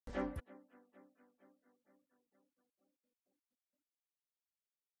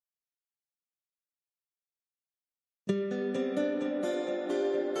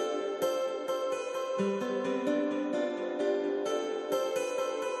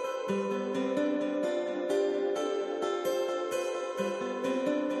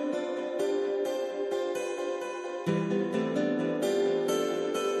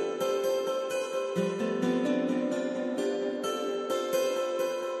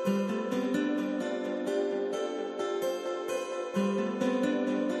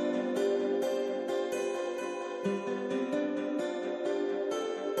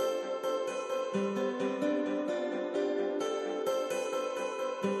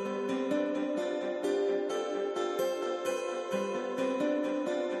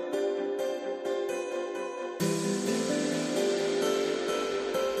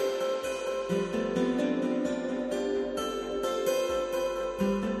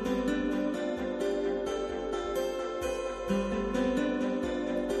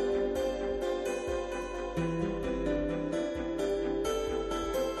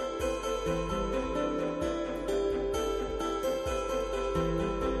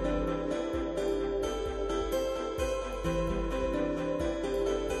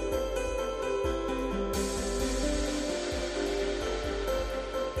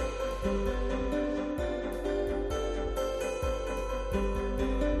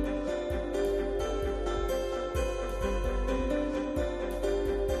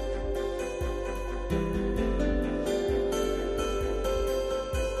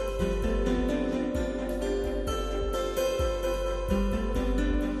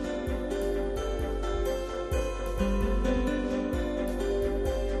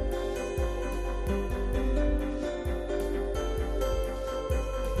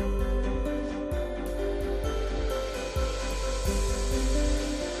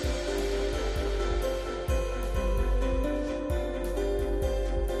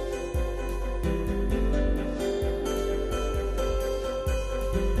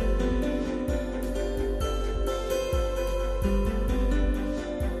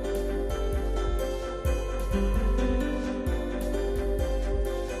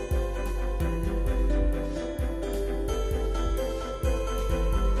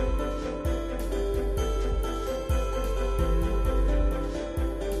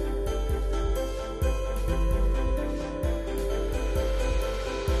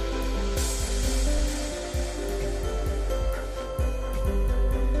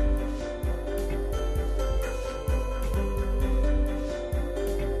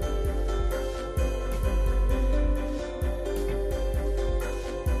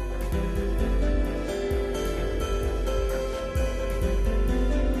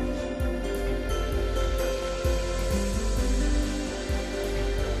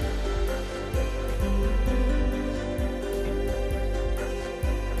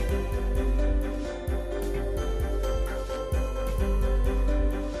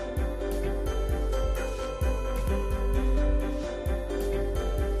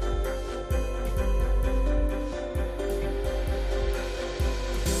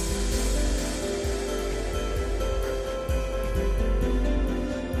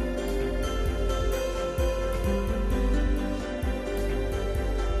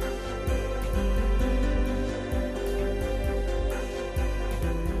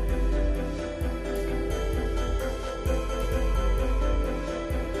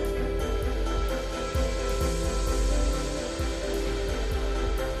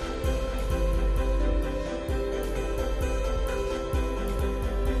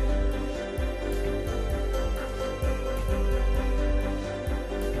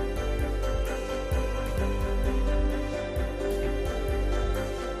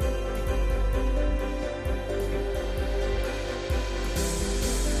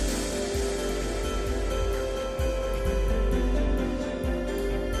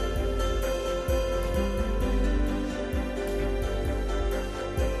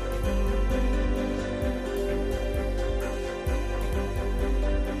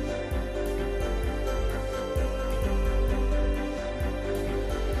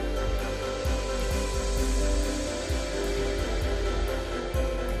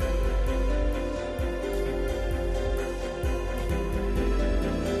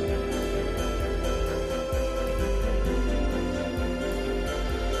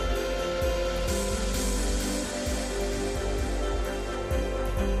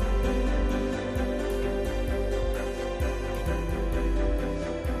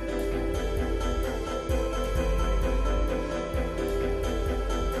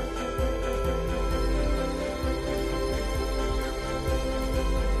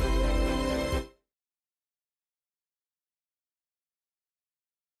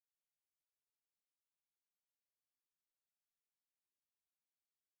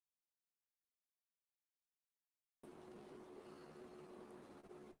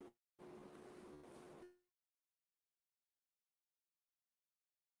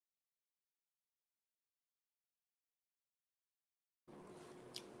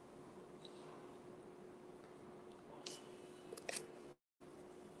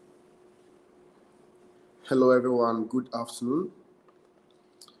Hello everyone, good afternoon.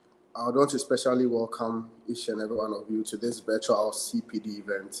 I would want to especially welcome each and every one of you to this virtual CPD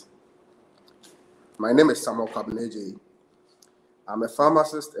event. My name is Samuel Kabneji. I'm a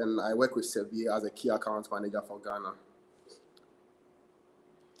pharmacist and I work with Sevier as a key account manager for Ghana.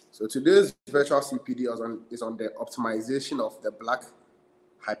 So today's virtual CPD is on the optimization of the Black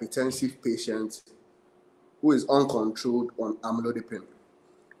Hypertensive patient who is uncontrolled on Amlodipine.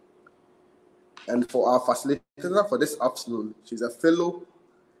 And for our facilitator for this afternoon, she's a fellow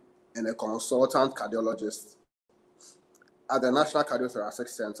and a consultant cardiologist at the National Cardiothoracic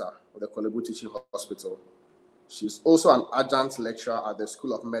Center of the Korle Bu Teaching Hospital. She's also an adjunct lecturer at the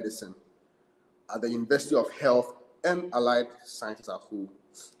School of Medicine at the University of Health and Allied Sciences at Hull.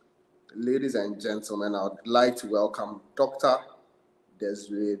 Ladies and gentlemen, I would like to welcome Dr.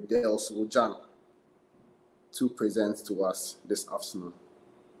 Desiree Delsojan to present to us this afternoon.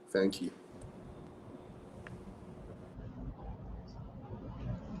 Thank you.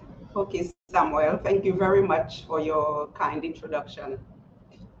 Okay, Samuel, thank you very much for your kind introduction.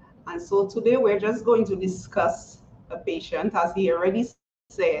 And so today we're just going to discuss a patient, as he already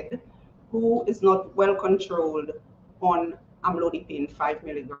said, who is not well controlled on amlodipine 5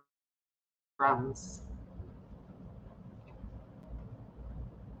 milligrams.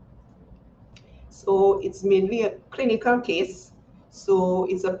 So it's mainly a clinical case. So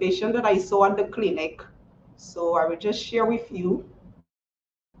it's a patient that I saw at the clinic. So I will just share with you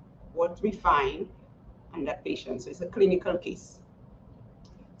what we find on that patient. So it's a clinical case.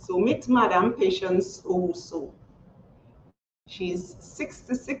 So meet Madam Patience Owusu. She's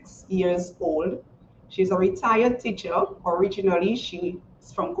 66 years old. She's a retired teacher. Originally, she's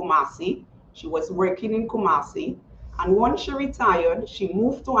from Kumasi. She was working in Kumasi. And once she retired, she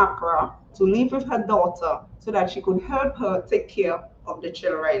moved to Accra to live with her daughter so that she could help her take care of the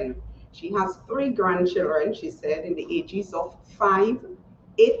children. She has 3 grandchildren, she said, in the ages of 5,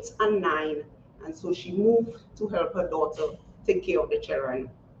 8, and 9. And so she moved to help her daughter take care of the children.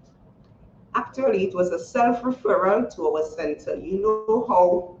 Actually, it was a self-referral to our center. You know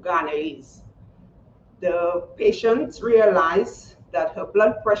how Ghana is. The patient realized that her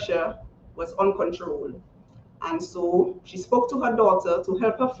blood pressure was uncontrolled. And so she spoke to her daughter to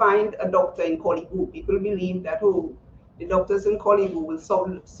help her find a doctor in Korle Bu. People believe that, oh, the doctors in Korle Bu will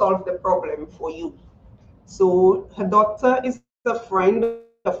solve the problem for you. So her doctor is a friend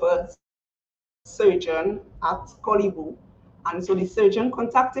of a surgeon at Korle Bu. And so the surgeon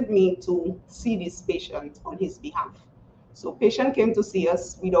contacted me to see this patient on his behalf. So patient came to see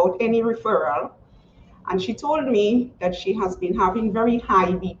us without any referral. And she told me that she has been having very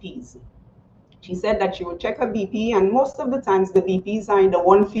high BPs. She said that she would check her BP, and most of the times the BPs are in the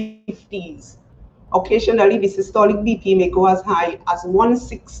 150s. Occasionally, the systolic BP may go as high as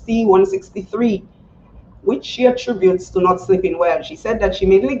 160, 163, which she attributes to not sleeping well. She said that she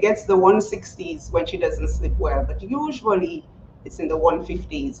mainly gets the 160s when she doesn't sleep well, but usually it's in the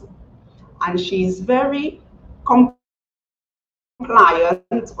 150s. And she's very compliant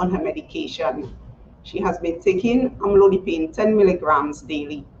on her medication. She has been taking amlodipine 10 milligrams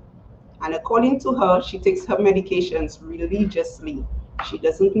daily. And according to her, she takes her medications religiously. She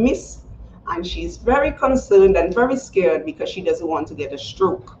doesn't miss, and she's very concerned and very scared because she doesn't want to get a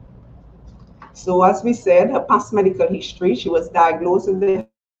stroke. So as we said, her past medical history, she was diagnosed with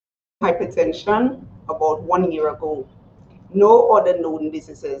hypertension about 1 year ago. No other known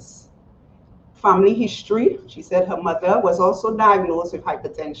diseases. Family history, she said her mother was also diagnosed with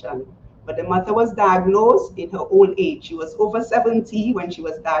hypertension. But the mother was diagnosed in her old age. She was over 70 when she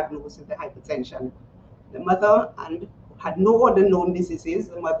was diagnosed with the hypertension. The mother had no other known diseases.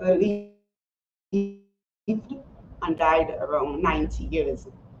 The mother lived and died around 90 years.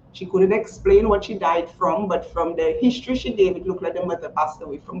 She couldn't explain what she died from, but from the history she gave, it looked like the mother passed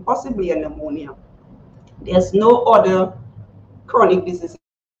away from possibly a pneumonia. There's no other chronic diseases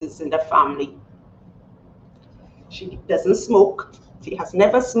in the family. She doesn't smoke. She has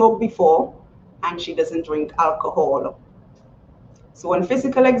never smoked before, and she doesn't drink alcohol. So on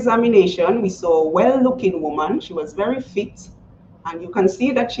physical examination, we saw a well-looking woman. She was very fit, and you can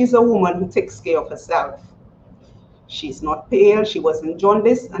see that she's a woman who takes care of herself. She's not pale, she wasn't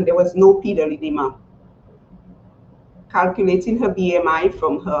jaundiced, and there was no pedal edema. Calculating her BMI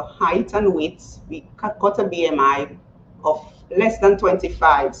from her height and weight, we got a BMI of less than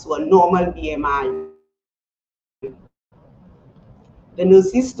 25, so a normal BMI. The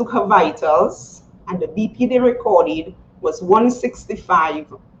nurses took her vitals, and the BP they recorded was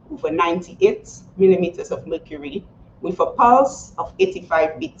 165 over 98 millimeters of mercury with a pulse of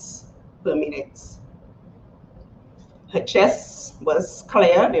 85 beats per minute. Her chest was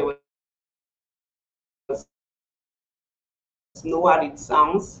clear. There was no added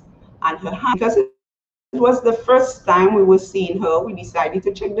sounds, and her hand, because it was the first time we were seeing her, we decided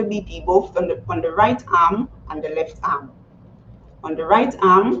to check the BP both on the right arm and the left arm. On the right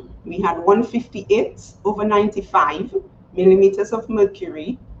arm, we had 158/95 millimeters of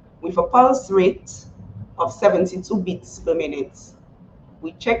mercury with a pulse rate of 72 beats per minute.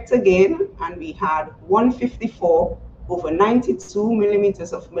 We checked again and we had 154/92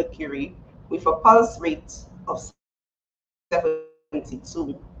 millimeters of mercury with a pulse rate of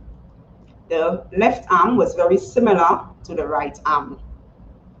 72. The left arm was very similar to the right arm.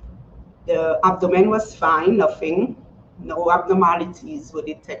 The abdomen was fine, nothing, no abnormalities were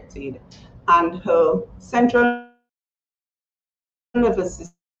detected, and her central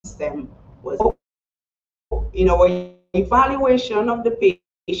nervous system was. In our evaluation of the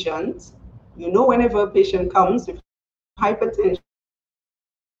patient, whenever a patient comes with hypertension,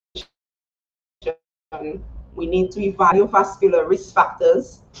 we need to evaluate vascular risk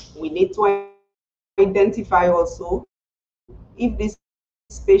factors. We need to identify also if this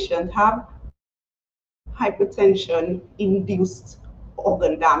patient have hypertension induced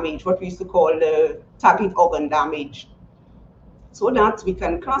organ damage, what we used to call the target organ damage, so that we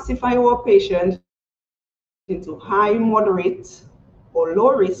can classify our patient into high, moderate, or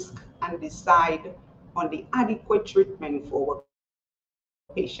low risk and decide on the adequate treatment for our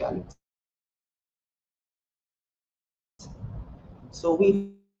patient. So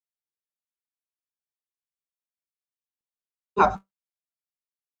we have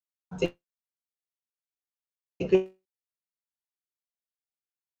taken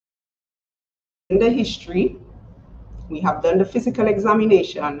the history, we have done the physical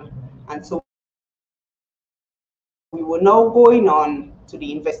examination, and so we were now going on to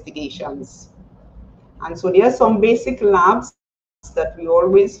the investigations. And so there are some basic labs that we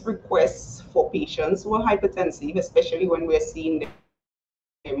always request for patients who are hypertensive, especially when we're seeing them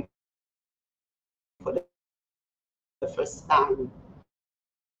for the first time.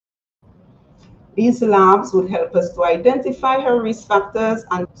 These labs would help us to identify her risk factors,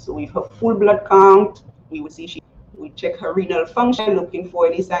 and so with her full blood count, we would see we check her renal function, looking for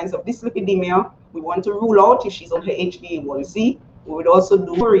any signs of dyslipidemia. We want to rule out if she's on her HbA1c. We would also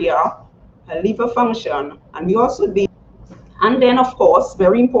do urea, her liver function, and we also did. And then, of course,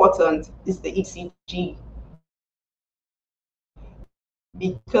 very important is the ECG.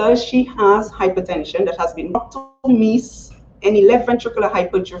 Because she has hypertension that has been brought to miss any left ventricular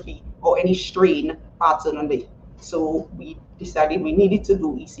hypertrophy or any strain pattern on it. So we decided we needed to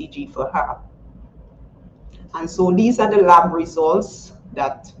do ECG for her. And so these are the lab results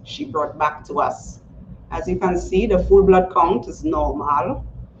that she brought back to us. As you can see, the full blood count is normal.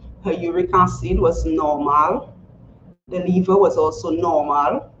 Her uric acid was normal. The liver was also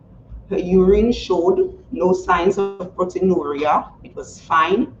normal. Her urine showed no signs of proteinuria. It was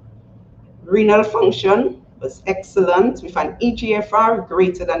fine. Renal function was excellent with an eGFR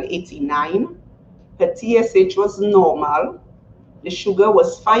greater than 89. Her TSH was normal. The sugar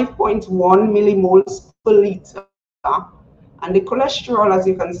was 5.1 millimoles per liter. And the cholesterol, as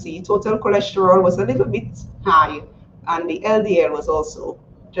you can see, total cholesterol was a little bit high. And the LDL was also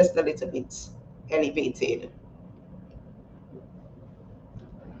just a little bit elevated.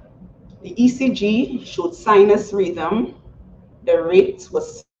 The ECG showed sinus rhythm. The rate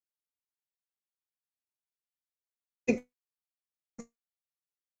was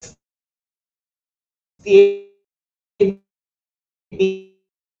 68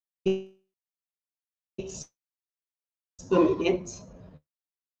 beats per minute.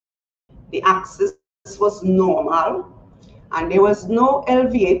 The axis was normal, and there was no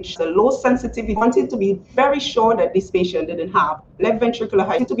LVH, the low sensitivity. We wanted to be very sure that this patient didn't have left ventricular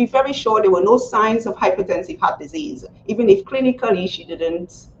hypertension, to be very sure there were no signs of hypertensive heart disease, even if clinically she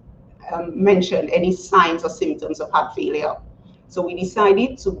didn't mention any signs or symptoms of heart failure. So we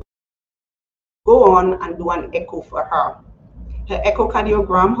decided to go on and do an echo for her. Her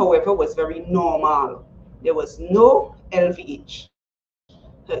echocardiogram, however, was very normal. There was no LVH.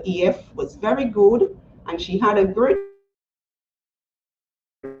 Her EF was very good, and she had a grade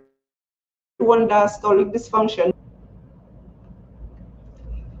 1 diastolic dysfunction.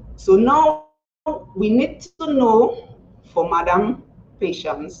 So now we need to know for Madam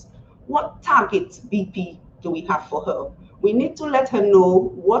patients, what target BP do we have for her? We need to let her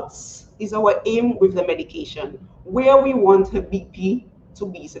know what is our aim with the medication, where we want her BP to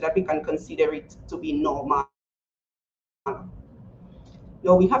be so that we can consider it to be normal.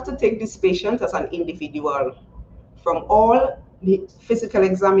 Now we have to take this patient as an individual. From all the physical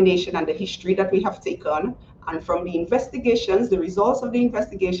examination and the history that we have taken, and from the investigations, the results of the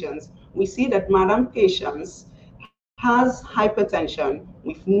investigations, we see that Madam patients has hypertension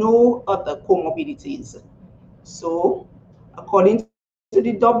with no other comorbidities. So, according to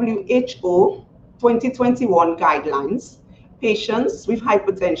the WHO 2021 guidelines, patients with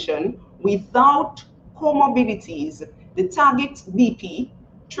hypertension without comorbidities, the target BP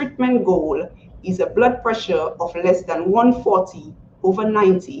treatment goal is a blood pressure of less than 140 over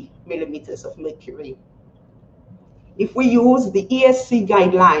 90 millimeters of mercury. If we use the ESC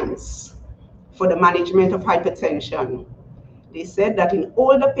guidelines for the management of hypertension, they said that in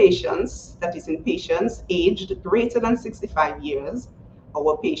older patients, that is in patients aged greater than 65 years,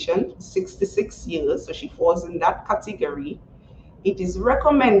 our patient 66 years, so she falls in that category, it is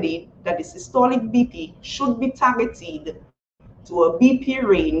recommended that the systolic BP should be targeted to a BP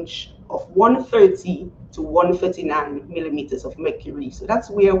range of 130 to 139 millimeters of mercury. So that's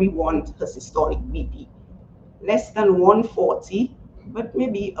where we want a systolic BP. Less than 140, but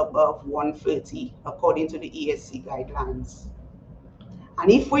maybe above 130, according to the ESC guidelines.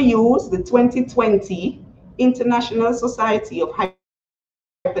 And if we use the 2020 International Society of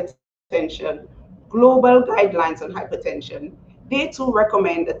Hypertension global guidelines on hypertension, they too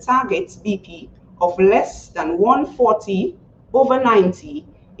recommend a target BP of less than 140 over 90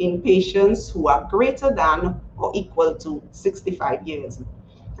 in patients who are greater than or equal to 65 years.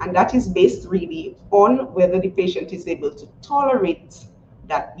 And that is based really on whether the patient is able to tolerate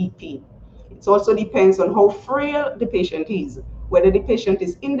that BP. It also depends on how frail the patient is, whether the patient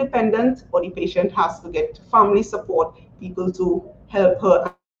is independent or the patient has to get family support, people to help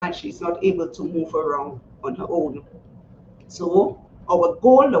her, and she's not able to move around on her own. So our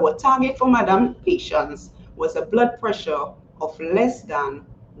goal, our target for Madam patients was a blood pressure of less than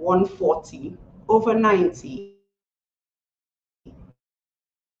 140 over 90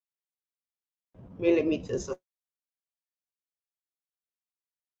 millimeters of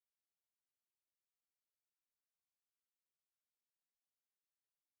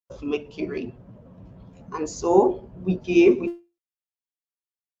mercury. And so we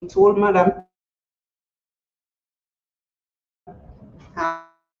told Madam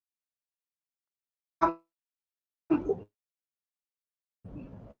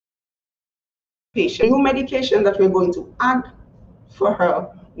patient new medication that we're going to add for her.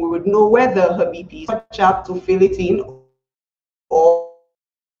 We would know whether her BP is up to fill it in, or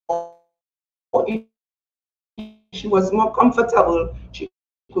if she was more comfortable, she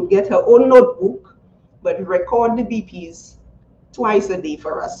could get her own notebook, but record the BPs twice a day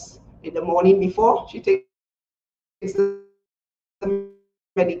for us. In the morning before she takes the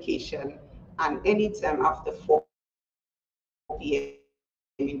medication, and anytime after 4 p.m.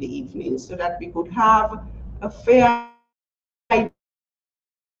 in the evening, so that we could have a fair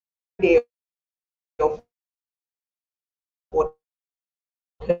idea of what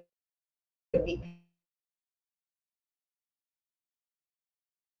her BP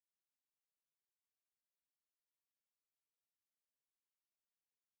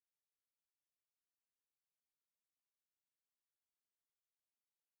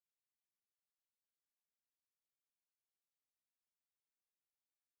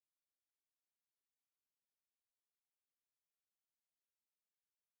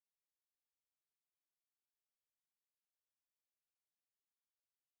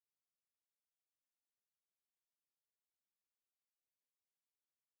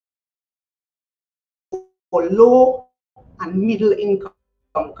for low and middle income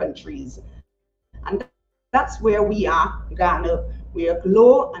countries. And that's where we are, Ghana. We are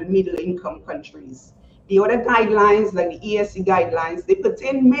low and middle income countries. The other guidelines, like the ESC guidelines, they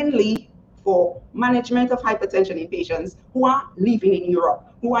pertain mainly for management of hypertension in patients who are living in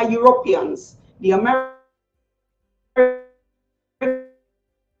Europe, who are Europeans. The American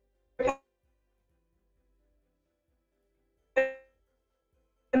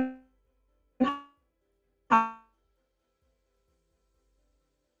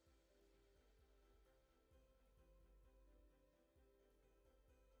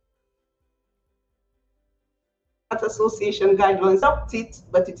Association guidelines adopt it,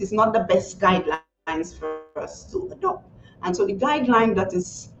 but it is not the best guidelines for us to adopt. And so the guideline that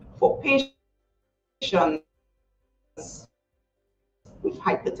is for patients with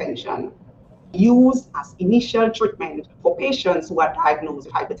hypertension used as initial treatment for patients who are diagnosed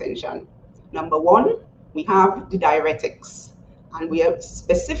with hypertension. Number one, we have the diuretics, and we are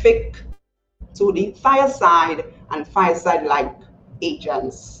specific to the thiazide and thiazide-like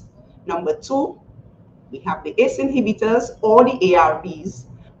agents. Number two, we have the ACE inhibitors or the ARBs.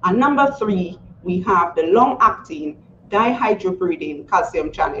 And number three, we have the long-acting dihydropyridine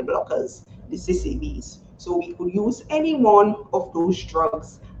calcium channel blockers, the CCBs. So we could use any one of those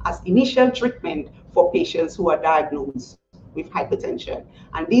drugs as initial treatment for patients who are diagnosed with hypertension.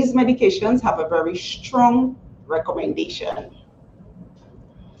 And these medications have a very strong recommendation.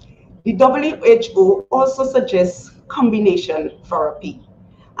 The WHO also suggests combination therapy,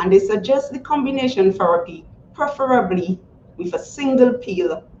 and they suggest the combination therapy preferably with a single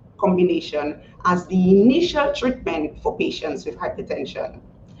pill combination as the initial treatment for patients with hypertension.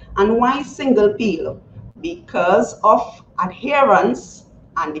 And why single pill? Because of adherence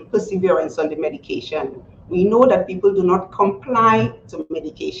and the perseverance on the medication. We know that people do not comply to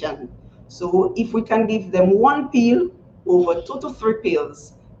medication. So if we can give them one pill over 2 to 3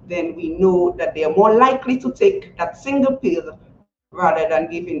 pills, then we know that they are more likely to take that single pill rather than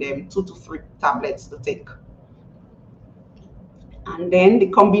giving them 2 to 3 tablets to take. And then the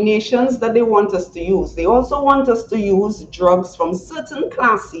combinations that they want us to use. They also want us to use drugs from certain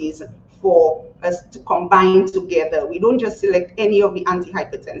classes for us to combine together. We don't just select any of the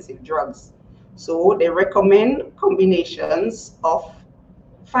antihypertensive drugs. So they recommend combinations of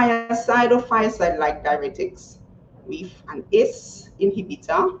thiazide or thiazide-like diuretics with an ACE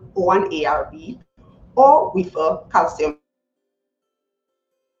inhibitor or an ARB, or with a calcium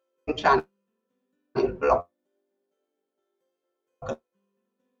channel blocker.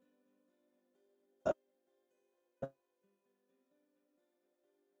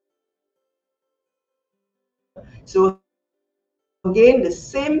 So again, the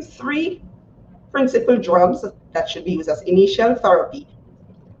same 3 principal drugs that should be used as initial therapy.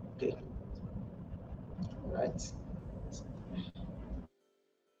 Okay. All right.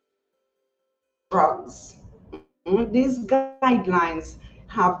 Drugs. These guidelines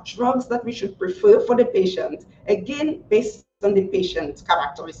have drugs that we should prefer for the patient, again, based on the patient's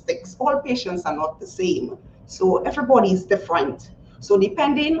characteristics. All patients are not the same, so everybody is different. So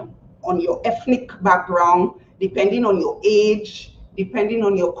depending on your ethnic background, depending on your age, depending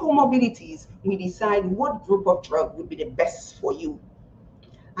on your comorbidities, we decide what group of drug would be the best for you.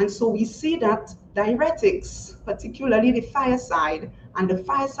 And so we see that diuretics, particularly the thiazide and the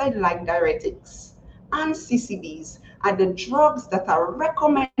thiazide-like diuretics and CCBs, are the drugs that are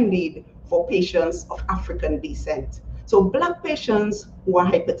recommended for patients of African descent. So Black patients who are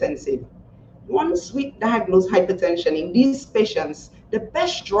hypertensive. Once we diagnose hypertension in these patients, the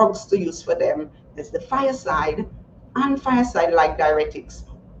best drugs to use for them is the thiazide and thiazide-like diuretics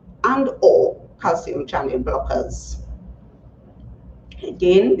and or calcium channel blockers.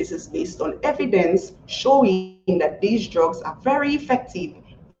 Again, this is based on evidence showing that these drugs are very effective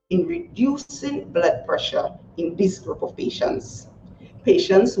in reducing blood pressure in this group of patients.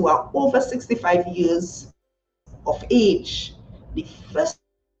 Patients who are over 65 years of age, the first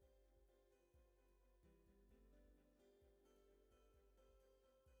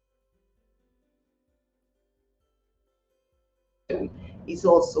is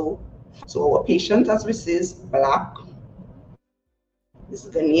also, so our patient, as we say, is Black, is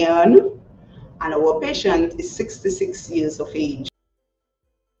Ghanaian, and our patient is 66 years of age.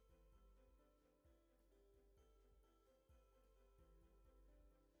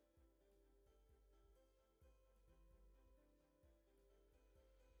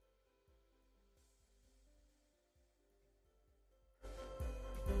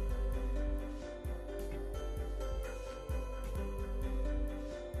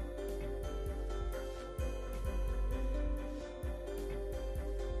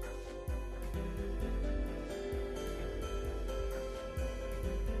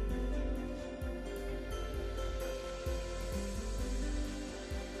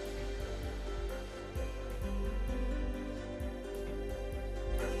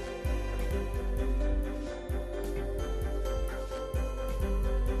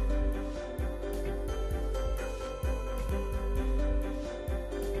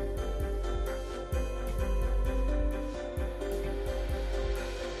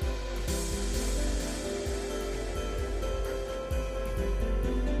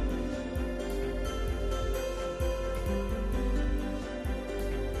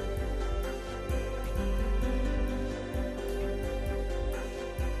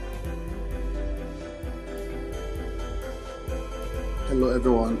 Hello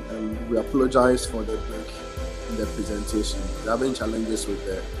everyone, we apologize for the break in the presentation. We're having challenges with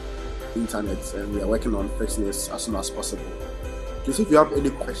the internet and we are working on fixing this as soon as possible. Please, if you have any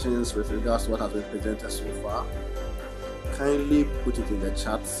questions with regards to what has been presented so far, kindly put it in the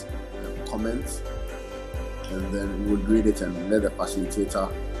chat comments, and then we'll read it and let the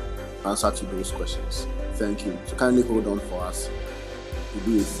facilitator answer to those questions. Thank you. So kindly hold on for us. We'll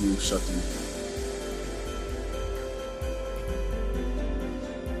be with you shortly.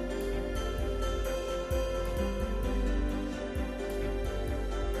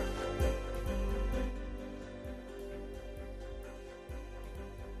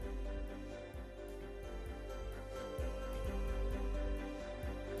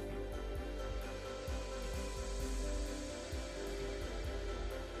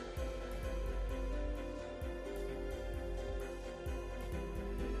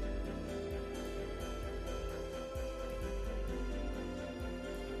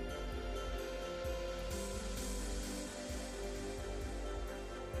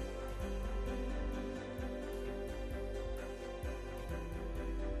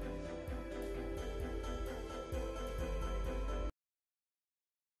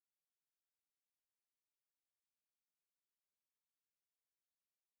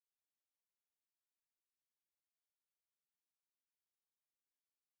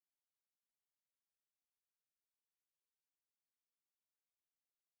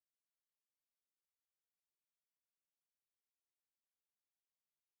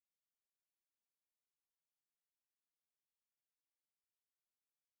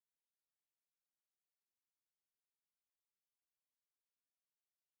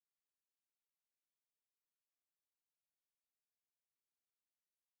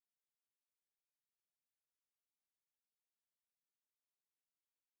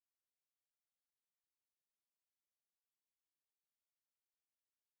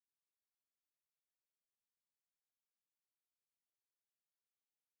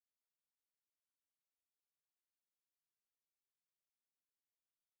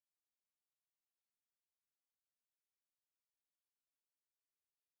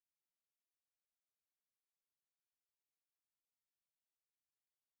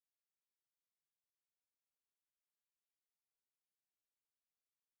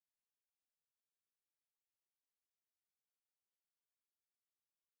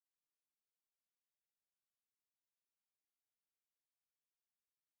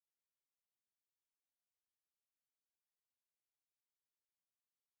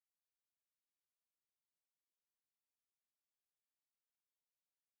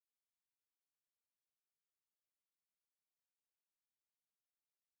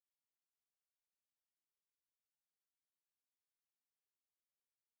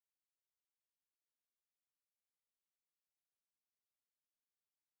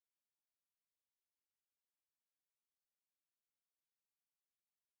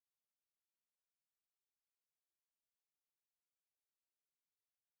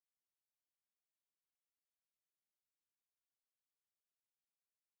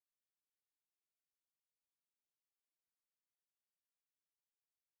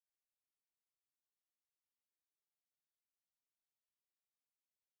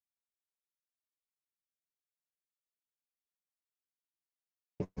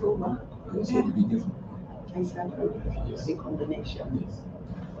 I said the combination.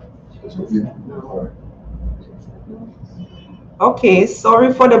 Okay,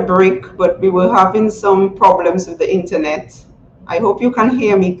 sorry for the break, but we were having some problems with the internet. I hope you can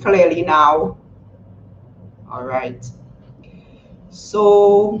hear me clearly now. All right.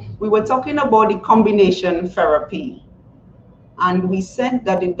 So we were talking about the combination therapy, and we said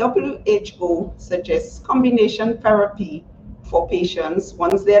that the WHO suggests combination therapy for patients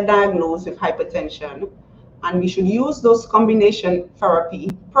once they're diagnosed with hypertension, and we should use those combination therapy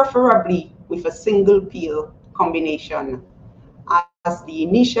preferably with a single pill combination as the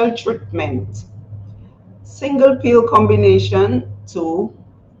initial treatment. Single pill combination to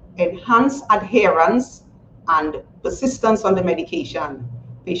enhance adherence and persistence on the medication.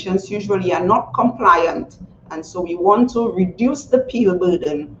 Patients usually are not compliant, and so we want to reduce the pill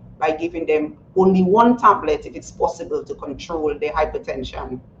burden by giving them only one tablet if it's possible to control their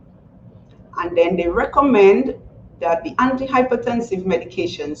hypertension. And then they recommend that the antihypertensive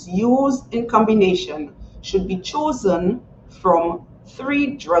medications used in combination should be chosen from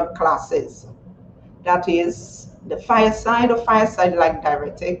 3 drug classes. That is the thiazide or thiazide-like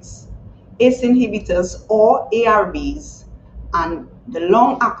diuretics, ACE inhibitors or ARBs, and the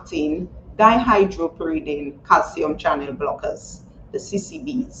long-acting dihydropyridine calcium channel blockers, the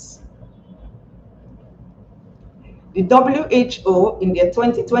CCBs. The WHO in their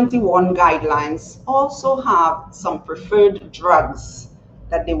 2021 guidelines also have some preferred drugs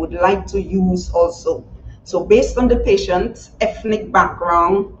that they would like to use also. So based on the patient's ethnic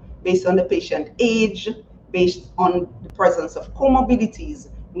background, based on the patient age, based on the presence of comorbidities,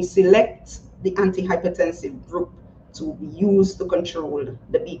 we select the antihypertensive group to be used to control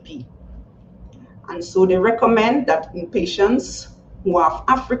the BP. And so they recommend that in patients who have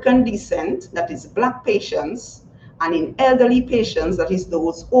African descent, that is Black patients, and in elderly patients, that is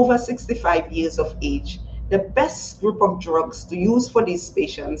those over 65 years of age, the best group of drugs to use for these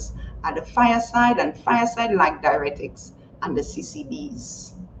patients are the thiazide and thiazide-like diuretics and the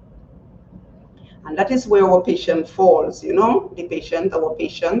CCBs. And that is where our patient falls, you know. Our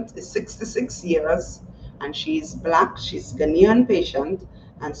patient is 66 years and she's Black, she's Ghanaian patient.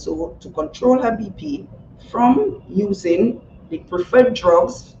 And so to control her BP from using the preferred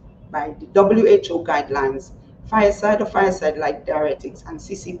drugs by the WHO guidelines, thiazide or thiazide-like diuretics and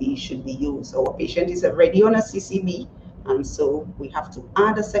CCB should be used. Our patient is already on a CCB, and so we have to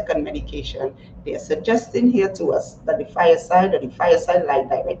add a second medication. They are suggesting here to us that the thiazide or the thiazide-like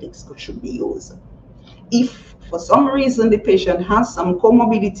diuretics should be used. If for some reason the patient has some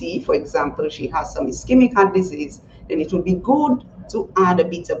comorbidity, for example, she has some ischemic heart disease, then it would be good to add a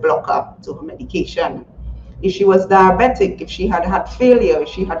beta blocker to her medication. If she was diabetic, if she had heart failure, if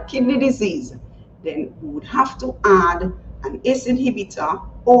she had kidney disease, then we would have to add an ACE inhibitor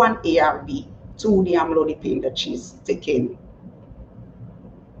or an ARB to the amlodipine that she's taking.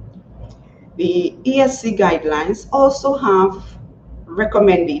 The ESC guidelines also have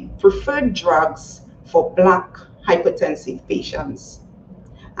recommended preferred drugs for Black hypertensive patients.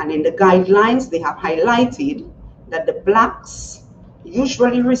 And in the guidelines, they have highlighted that the Blacks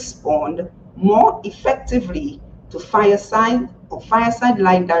usually respond more effectively to thiazide or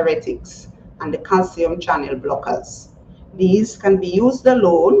thiazide-like diuretics and the calcium channel blockers. These can be used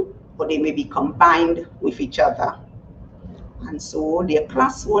alone or they may be combined with each other. And so they are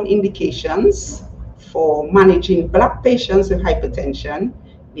class 1 indications for managing Black patients with hypertension.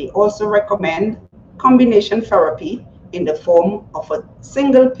 They also recommend combination therapy in the form of a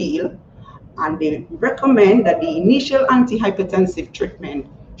single pill, and they recommend that the initial antihypertensive treatment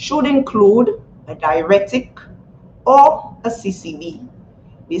should include a diuretic or a CCB.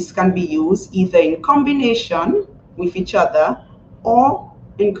 This can be used either in combination with each other or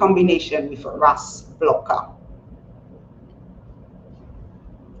in combination with a RAS blocker.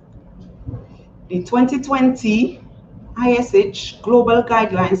 The 2020 ISH Global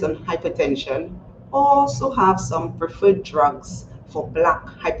Guidelines on Hypertension also have some preferred drugs for Black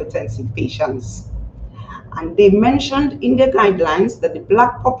hypertensive patients. And they mentioned in their guidelines that the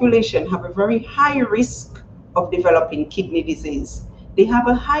Black population have a very high risk of developing kidney disease. They have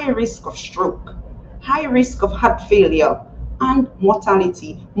a high risk of stroke, high risk of heart failure, and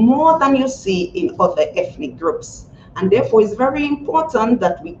mortality, more than you see in other ethnic groups. And therefore, it's very important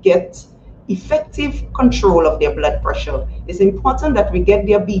that we get effective control of their blood pressure. It's important that we get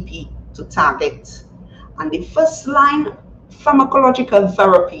their BP to target. And the first line pharmacological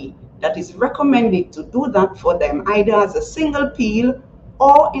therapy that is recommended to do that for them, either as a single pill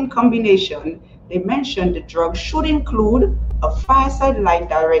or in combination, they mentioned the drug should include a thiazide-like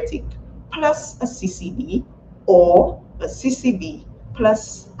diuretic plus a CCB or a CCB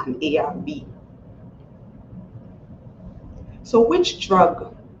plus and ARB. So which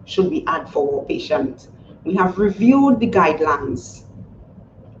drug should we add for our patient? We have reviewed the guidelines.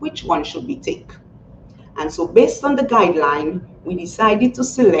 Which one should we take? And so based on the guideline, we decided to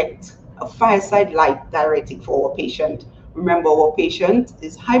select a thiazide-like diuretic for our patient. Remember, our patient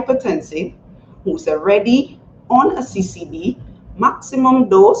is hypertensive, who's already on a CCB, maximum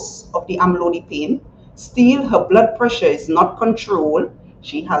dose of the amlodipine. Still, her blood pressure is not controlled.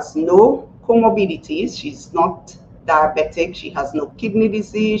 She has no comorbidities. She's not diabetic. She has no kidney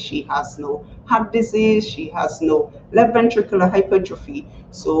disease. She has no heart disease. She has no left ventricular hypertrophy.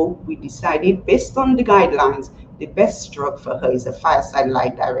 So we decided, based on the guidelines, the best drug for her is a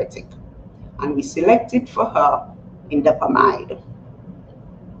thiazide-like diuretic. And we selected for her indapamide.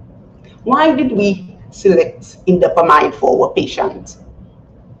 Why did we select indapamide for our patient?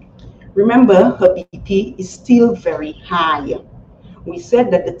 Remember, her BP is still very high. We said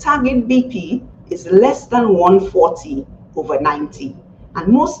that the target BP is less than 140 over 90. And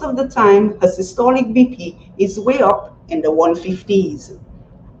most of the time, her systolic BP is way up in the 150s,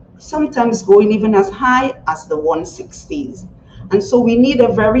 sometimes going even as high as the 160s. And so we need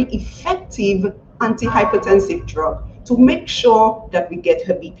a very effective antihypertensive drug to make sure that we get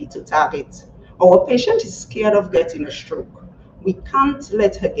her BP to target. Our patient is scared of getting a stroke. We can't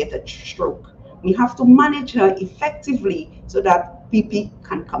let her get a stroke. We have to manage her effectively so that BP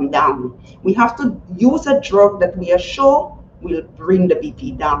can come down. We have to use a drug that we are sure will bring the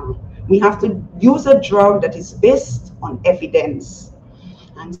BP down. We have to use a drug that is based on evidence.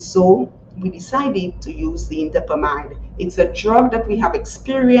 And so we decided to use the indapamide. It's a drug that we have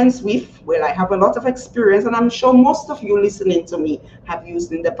experience with. Well, I have a lot of experience, and I'm sure most of you listening to me have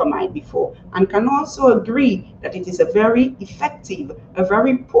used indapamide before and can also agree that it is a very effective, a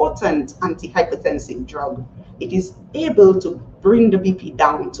very potent antihypertensive drug. It is able to bring the BP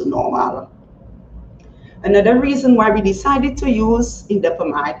down to normal. Another reason why we decided to use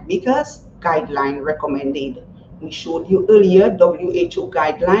indapamide, because guideline recommended. We showed you earlier WHO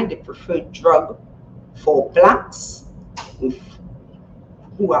guideline, the preferred drug for Blacks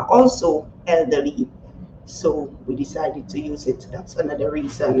who are also elderly. So we decided to use it. That's another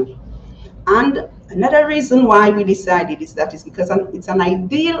reason. And another reason why we decided is that is because it's an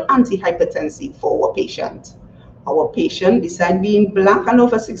ideal antihypertensive for our patient. Our patient, besides being Black and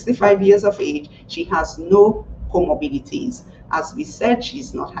over 65 years of age, she has no comorbidities. As we said,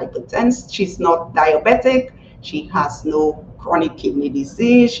 she's not hypertensive, she's not diabetic, she has no chronic kidney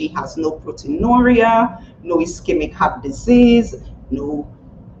disease, she has no proteinuria, no ischemic heart disease, no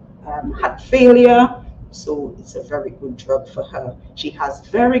heart failure. So it's a very good drug for her. She has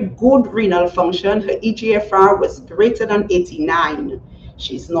very good renal function. Her eGFR was greater than 89.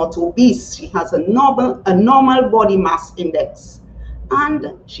 She's not obese. She has a normal body mass index.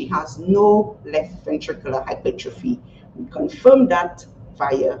 And she has no left ventricular hypertrophy. We confirmed that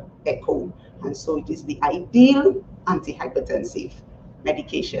via echo. And so it is the ideal antihypertensive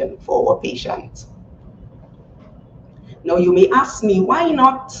medication for our patient. Now you may ask me, why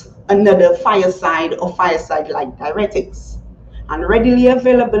not another thiazide or thiazide-like diuretics? And readily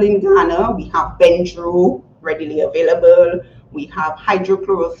available in Ghana, we have Benadryl readily available. We have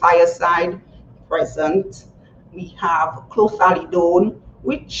hydrochlorothiazide present. We have clothalidone,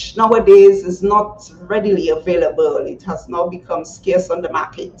 which nowadays is not readily available. It has now become scarce on the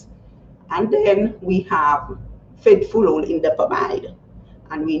market. And then we have faithful indapamide.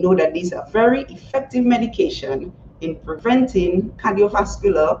 And we know that these are very effective medication in preventing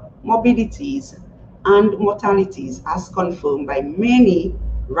cardiovascular morbidities and mortalities as confirmed by many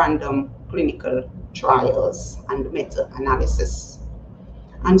random clinical trials and meta-analysis.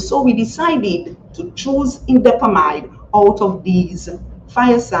 And so we decided to choose indapamide out of these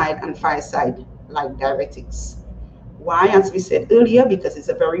thiazide and thiazide-like diuretics. Why? As we said earlier, because it's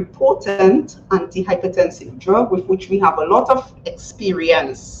a very potent antihypertensive drug with which we have a lot of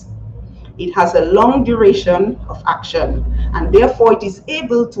experience. It has a long duration of action, and therefore it is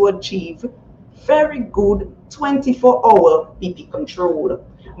able to achieve very good 24-hour BP control.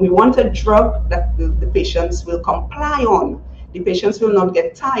 We want a drug that the patients will comply on. The patients will not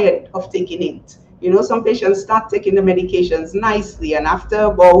get tired of taking it. You know, some patients start taking the medications nicely, and after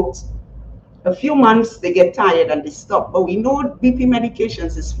about a few months, they get tired and they stop. But we know BP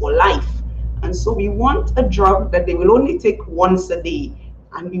medications is for life. And so we want a drug that they will only take once a day.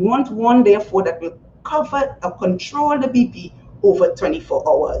 And we want one, therefore, that will cover or control the BP over 24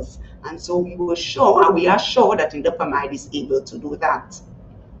 hours. And so we are sure that indapamide is able to do that.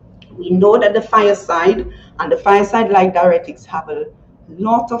 We know that the thiazide and the thiazide-like diuretics have a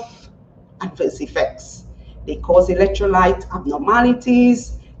lot of adverse effects. They cause electrolyte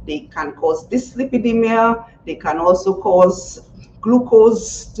abnormalities. They can cause dyslipidemia. They can also cause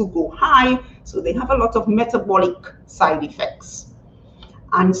glucose to go high. So they have a lot of metabolic side effects.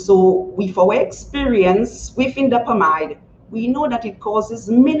 And so with our experience with indapamide, we know that it causes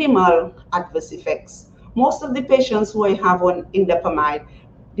minimal adverse effects. Most of the patients who I have on indapamide,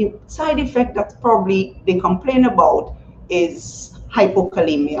 the side effect that probably they complain about is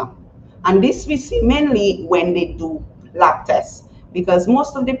hypokalemia. And this we see mainly when they do lab tests, because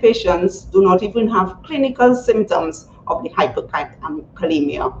most of the patients do not even have clinical symptoms of the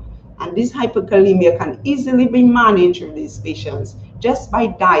hypokalemia. And this hypokalemia can easily be managed with these patients just by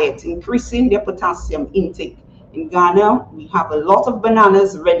diet, increasing their potassium intake. In Ghana, we have a lot of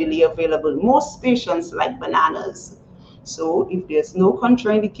bananas readily available. Most patients like bananas. So if there's no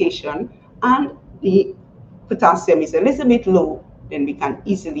contraindication and the potassium is a little bit low, then we can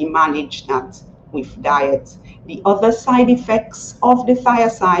easily manage that with diet. The other side effects of the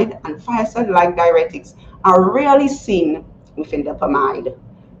thiazide and thiazide-like diuretics are rarely seen with indapamide.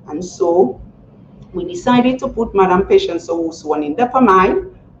 And so we decided to put Madam Patience Owusu on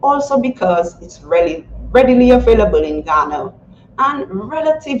indapamide, also because it's readily available in Ghana and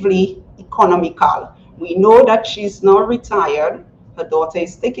relatively economical. We know that she's now retired. Her daughter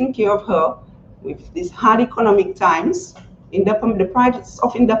is taking care of her with these hard economic times. The price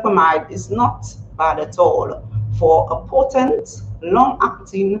of indapamide is not bad at all for a potent,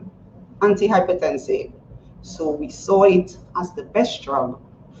 long-acting antihypertensive. So we saw it as the best drug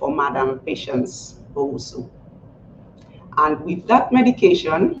for Madam Patience Owusu. And with that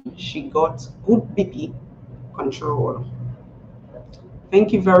medication, she got good BP control.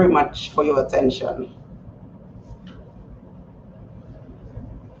 Thank you very much for your attention.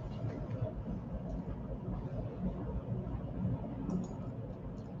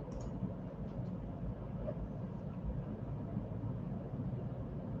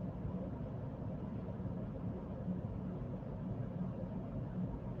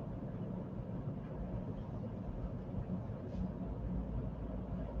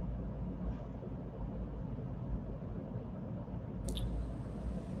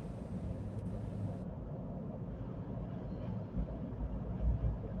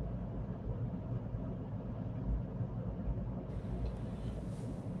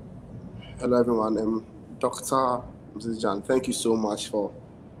 Hello, everyone. Dr. Mrs. Jan, thank you so much for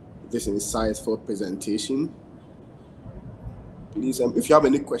this insightful presentation. Please, if you have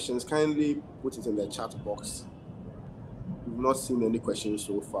any questions, kindly put it in the chat box. We've not seen any questions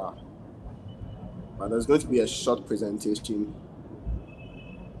so far, but there's going to be a short presentation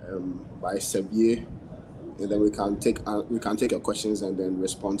by Sebier, and then we can take your questions and then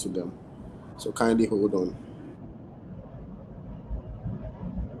respond to them. So kindly hold on.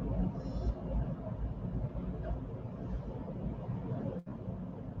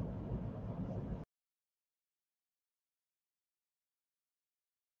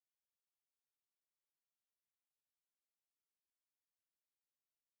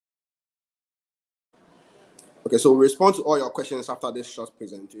 Okay, so we'll respond to all your questions after this short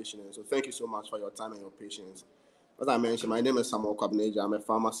presentation. So thank you so much for your time and your patience. As I mentioned, my name is Samuel Kwabneja. I'm a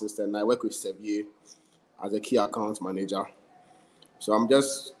pharmacist and I work with Sevier as a key account manager. So I'm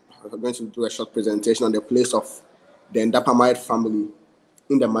just going to do a short presentation on the place of the indapamide family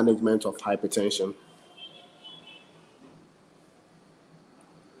in the management of hypertension.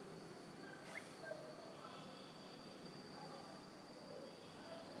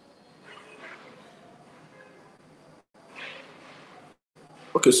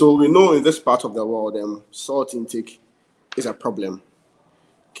 Okay, so we know in this part of the world, salt intake is a problem.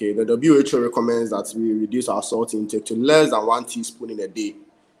 Okay, the WHO recommends that we reduce our salt intake to less than 1 teaspoon in a day.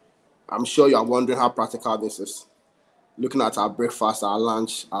 I'm sure you are wondering how practical this is. Looking at our breakfast, our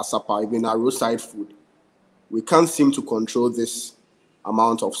lunch, our supper, even our roadside food, we can't seem to control this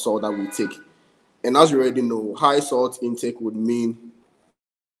amount of salt that we take. And as you already know, high salt intake would mean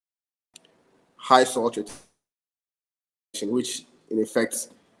high salt retention, which in effect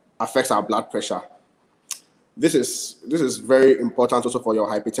affects our blood pressure. This is very important also for your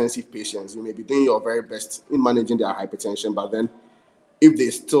hypertensive patients. You may be doing your very best in managing their hypertension, but then if they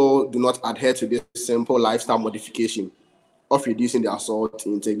still do not adhere to this simple lifestyle modification of reducing their salt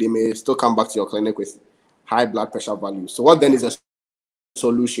intake, they may still come back to your clinic with high blood pressure values. So what then is a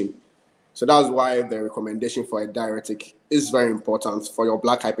solution? So that's why the recommendation for a diuretic is very important for your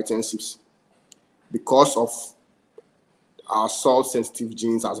black hypertensives, because of our salt-sensitive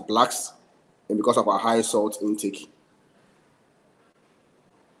genes as blacks and because of our high salt intake.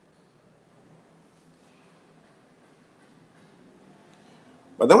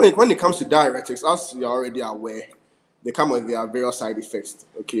 But then when it comes to diuretics, as you're already aware, they come with their various side effects.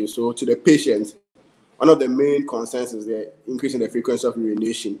 Okay, so to the patient, one of the main concerns is the increase in the frequency of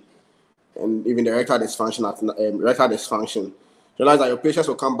urination and even the erectile dysfunction. Erectile dysfunction. Realize that your patients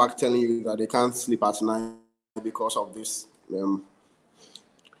will come back telling you that they can't sleep at night because of this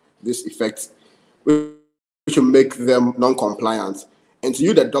effect, which will make them non-compliant. And to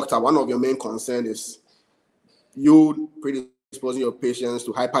you, the doctor, one of your main concerns is you predisposing your patients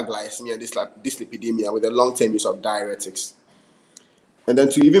to hyperglycemia and dyslipidemia with a long-term use of diuretics. And then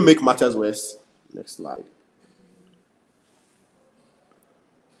to even make matters worse, next slide.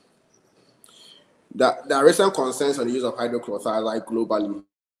 There are recent concerns on the use of hydrochlorothiazide globally.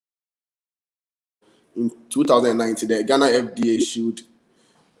 In 2019, the Ghana FDA issued,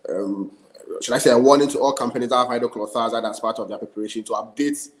 should I say, a warning to all companies that have hydrochlorothiazide as part of their preparation to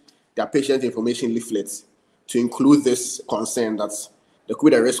update their patient information leaflets to include this concern that there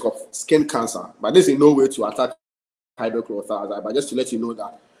could be a risk of skin cancer. But this is no way to attack hydrochlorothiazide, but just to let you know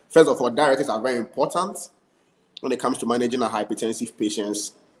that, first of all, diuretics are very important when it comes to managing our hypertensive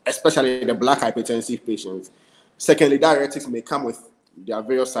patients, especially the black hypertensive patients. Secondly, diuretics may come with their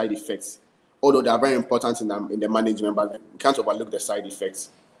various side effects, although they are very important in the management, but we can't overlook the side effects.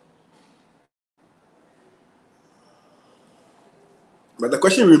 But the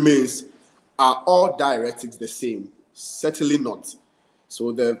question remains, are all diuretics the same? Certainly not.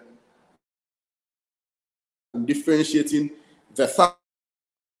 So the differentiating the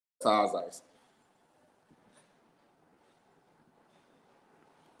thiazides.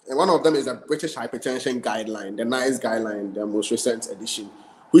 And one of them is the British Hypertension Guideline, the NICE guideline, the most recent edition,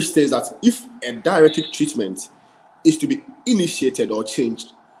 which states that if a diuretic treatment is to be initiated or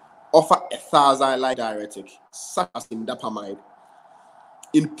changed, offer a thiazide-like diuretic, such as indapamide,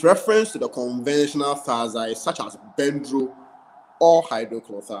 in preference to the conventional thiazide, such as bendro or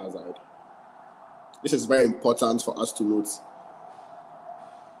hydrochlorothiazide. This is very important for us to note.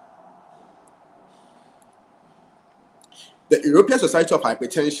 The European Society of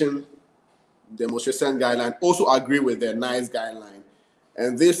Hypertension, the most recent guideline, also agree with the NICE guideline.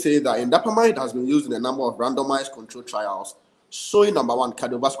 And they say that indapamide has been used in a number of randomized controlled trials, showing, number one,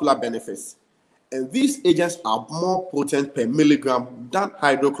 cardiovascular benefits. And these agents are more potent per milligram than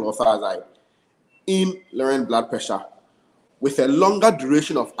hydrochlorothiazide in lowering blood pressure, with a longer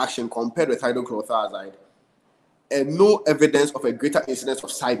duration of action compared with hydrochlorothiazide, and no evidence of a greater incidence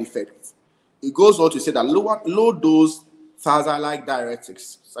of side effects. It goes on to say that low-dose thiazide-like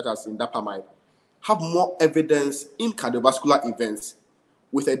diuretics, such as indapamide, have more evidence in cardiovascular events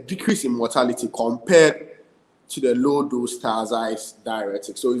with a decrease in mortality compared to the low-dose thiazide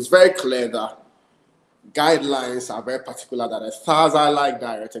diuretics. So it's very clear that guidelines are very particular that the thiazide-like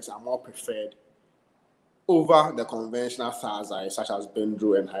diuretics are more preferred over the conventional thiazide, such as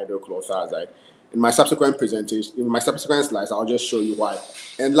bendro and hydrochlorothiazide. In my subsequent presentation, in my subsequent slides, I'll just show you why.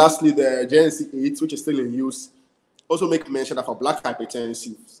 And lastly, the JNC8, which is still in use, also make mention that for black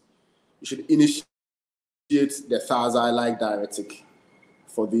hypertensive, you should initiate the thiazide-like diuretic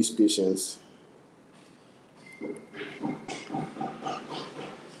for these patients.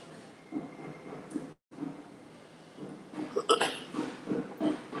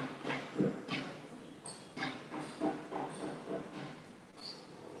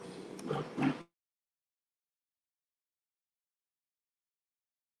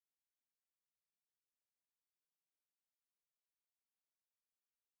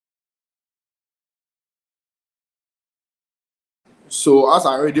 So as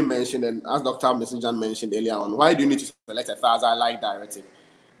I already mentioned, and as Dr. Messenger mentioned earlier on, why do you need to select a thiazide-like diuretic?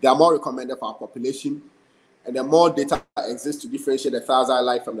 They are more recommended for our population, and the more data exists to differentiate the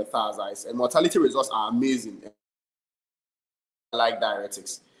thiazide-like from the thiazides, and mortality results are amazing, like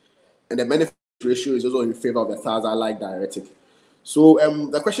diuretics. And the benefit ratio is also in favor of the thiazide-like diuretic. So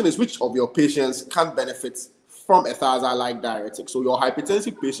the question is, which of your patients can benefit from a thiazide-like diuretic? So your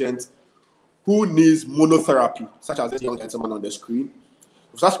hypertensive patient who needs monotherapy, such as this young gentleman on the screen,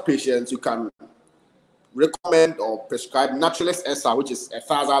 for such patients, you can recommend or prescribe Naturalist SR, which is a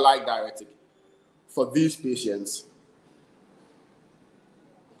thiazide-like diuretic for these patients.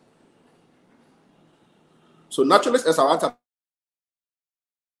 So Naturalist SR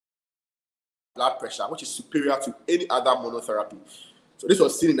blood pressure, which is superior to any other monotherapy. So this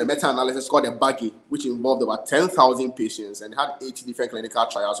was seen in a meta-analysis called a BAGI, which involved about 10,000 patients and had 80 different clinical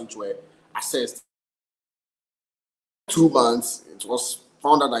trials which were assessed. 2 months, it was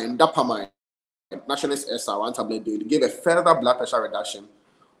found that indapamide, Naturalist SR, 1 tablet daily, gave a further blood pressure reduction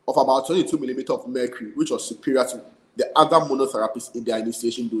of about 22 millimeters of mercury, which was superior to the other monotherapies in their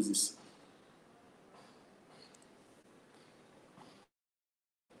initiation doses.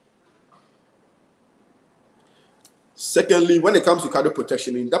 Secondly, when it comes to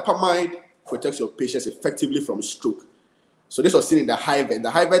cardioprotection, indapamide protects your patients effectively from stroke. So this was seen in the HIVET. The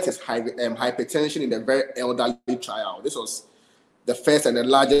HIVET is hypertension in the very elderly trial. This was the first and the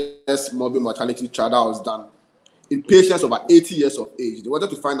largest morbid mortality trial that was done in patients over 80 years of age. They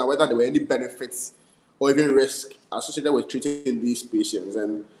wanted to find out whether there were any benefits or even risk associated with treating these patients.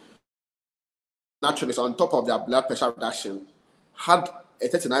 And naturally, so on top of their blood pressure reduction, had a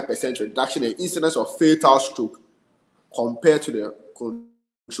 39% reduction in incidence of fatal stroke compared to the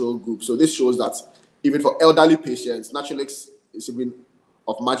control group. So this shows that even for elderly patients, Naturalix is even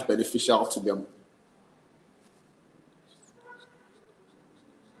of much beneficial to them.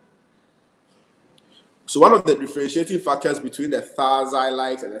 So one of the differentiating factors between the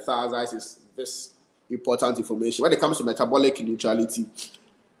thiazide-like and the thiazides is this important information. When it comes to metabolic neutrality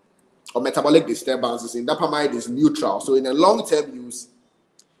or metabolic disturbances, indapamide is neutral. So in a long-term use,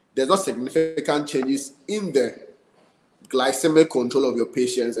 there's not significant changes in the glycemic control of your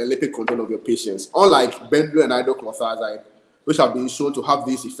patients and lipid control of your patients, unlike benzo and hydrochlorothiazide, which have been shown to have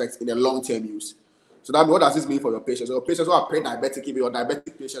these effects in a long-term use. So that, what does this mean for your patients? So your patients who are pre-diabetic, even your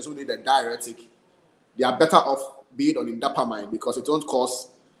diabetic patients who need a diuretic, they are better off being on indapamide because it won't cause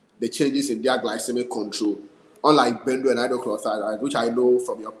the changes in their glycemic control, unlike benzo and hydrochlorothiazide, which I know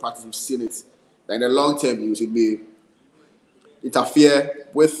from your practice, you've seen it, that in a long-term use, it may interfere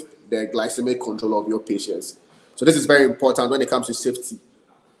with the glycemic control of your patients. So this is very important when it comes to safety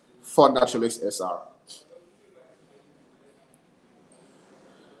for Naturalix SR.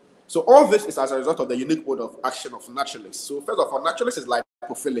 So all this is as a result of the unique mode of action of Naturalix. So first of all, Naturalix is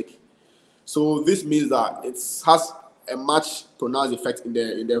lipophilic. So this means that it has a much pronounced effect in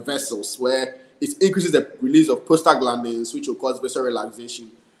the vessels, where it increases the release of prostaglandins, which will cause vessel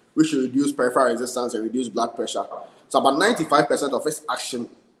relaxation, which will reduce peripheral resistance and reduce blood pressure. So about 95% of its action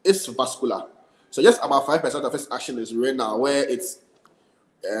is vascular. So just about 5% of its action is renal, where it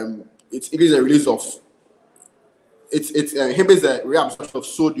increases the release of, it inhibits the reabsorption of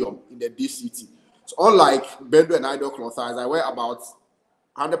sodium in the DCT. So unlike benzo and hydrochlorothiazide, where about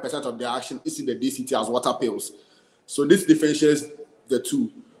 100% of their action is in the DCT as water pills. So this differentiates the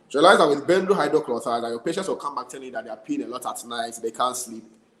two. So realize that with benzo hydrochlorothiazide, your patients will come back telling you that they are peeing a lot at night, they can't sleep.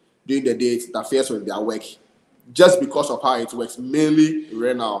 During the day, it interferes with their work, just because of how it works, mainly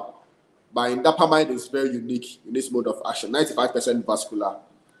renal. But indapamide is very unique in this mode of action. 95% vascular,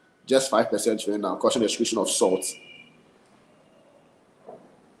 just 5% renal, causing the excretion of salt.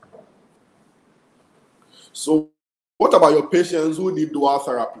 So what about your patients who need dual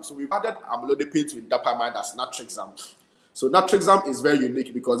therapy? So we've added amlodipine to indapamide as natrexam. So natrexam is very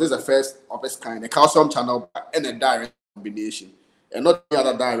unique because this is the first of its kind, a calcium channel and a diuretic combination. And not the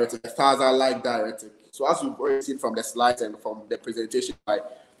other diuretic, a thiazide-like diuretic. So as you've already seen from the slides and from the presentation by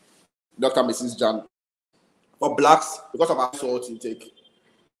Dr. Mrs. Jan, for blacks, because of our salt intake,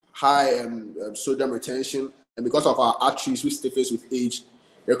 high sodium retention, and because of our arteries which stiffens with age,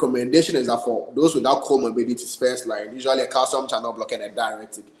 the recommendation is that for those without comorbidities, first line, usually a calcium channel blocker and a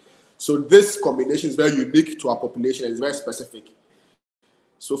diuretic. So this combination is very unique to our population and it's very specific.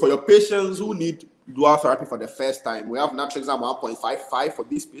 So for your patients who need dual therapy for the first time, we have natrexam 1.55 for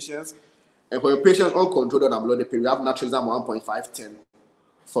these patients. And for your patients uncontrolled on amlodipine, we have natrexam 1.510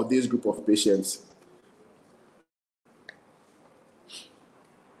 for this group of patients.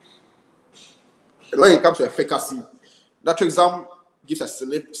 And when it comes to efficacy, natrexam gives a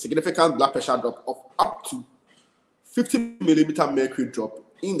significant blood pressure drop of up to 50 millimeter mercury drop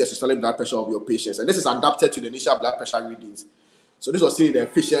in the systolic blood pressure of your patients. And this is adapted to the initial blood pressure readings. So this was seen in the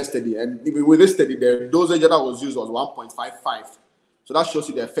efficient study. And even with this study, the dosage that was used was 1.55. So that shows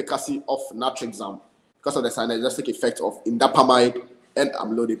you the efficacy of natrexam because of the synergistic effect of indapamide and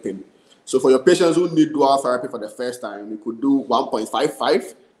amlodipine. So for your patients who need dual therapy for the first time, we could do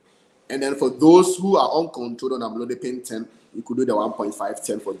 1.55. And then for those who are uncontrolled on amlodipine 10, we could do the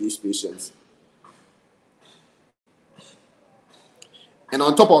 1.510 for these patients. And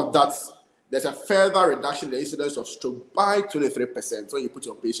on top of that, there's a further reduction in the incidence of stroke by 23% when you put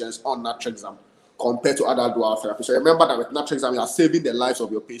your patients on natrexam compared to other dual therapy. So remember that with natrexam, you are saving the lives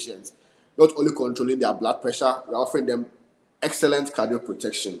of your patients, not only controlling their blood pressure, you're offering them excellent cardio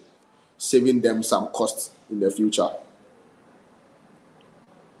protection, saving them some costs in the future.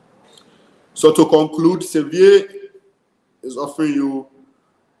 So to conclude, Sevier is offering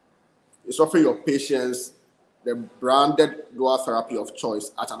your patients the branded dual therapy of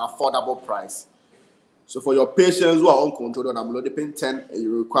choice at an affordable price. So for your patients who are uncontrolled on amlodipine 10 and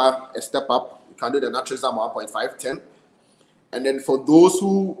you require a step up, you can do the natrexam 1.510. And then for those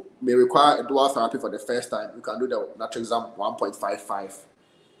who may require a dual therapy for the first time, you can do the natrexam 1.55.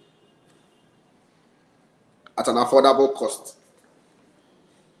 at an affordable cost.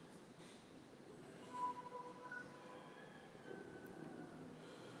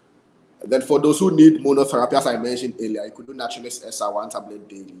 Then for those who need monotherapy, as I mentioned earlier, you could do Naturalist SR 1 tablet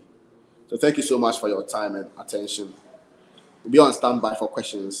daily. So thank you so much for your time and attention. We'll be on standby for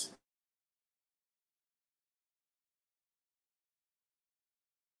questions.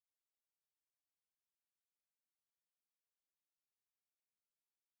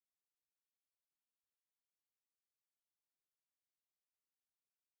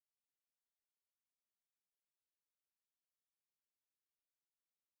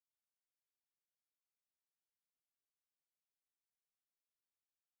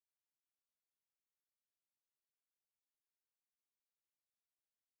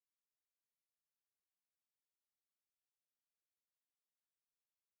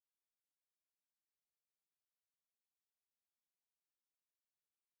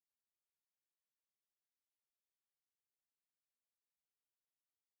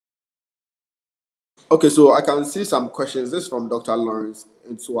 Okay, so I can see some questions. This is from Dr. Lawrence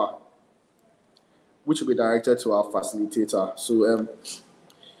Intua, which will be directed to our facilitator. So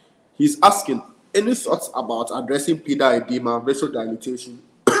he's asking, any thoughts about addressing pedal edema, vasodilatation,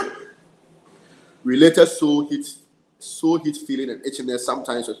 related soul heat feeling and itchiness,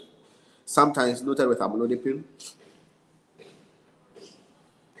 sometimes noted with amlodipine?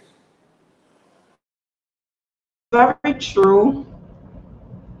 Very true.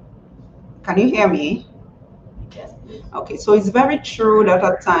 Can you hear me? Yes. Okay, so it's very true that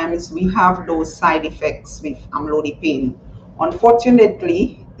at times we have those side effects with amlodipine.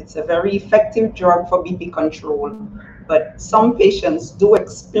 Unfortunately, it's a very effective drug for BP control, but some patients do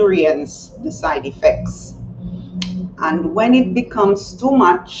experience the side effects. And when it becomes too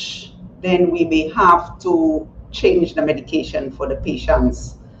much, then we may have to change the medication for the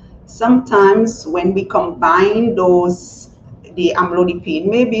patients. Sometimes when we combine the amlodipine,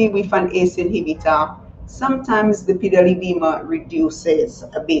 maybe with an ACE inhibitor, sometimes the pedal edema reduces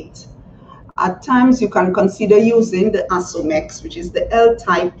a bit. At times you can consider using the Asomex, which is the L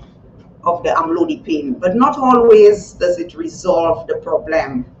type of the amlodipine, but not always does it resolve the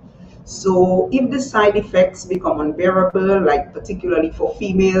problem. So if the side effects become unbearable, like particularly for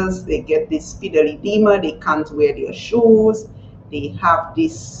females, they get this pedal edema, they can't wear their shoes, they have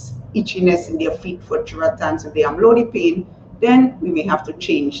this itchiness in their feet for short times with the amlodipine, then we may have to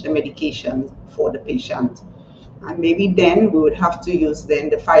change the medication for the patient. And maybe then we would have to use then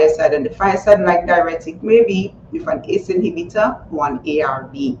the thiazide and the thiazide-like diuretic, maybe with an ACE inhibitor or an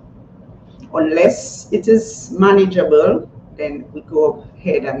ARB. Unless it is manageable, then we go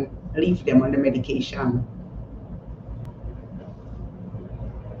ahead and leave them on the medication.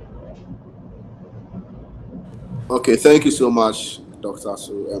 Okay, thank you so much, Doctor.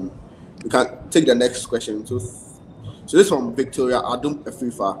 So we can take the next question. So this is from Victoria Adum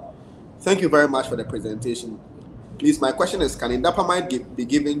Efifa. Thank you very much for the presentation. Please, my question is, can indapamide be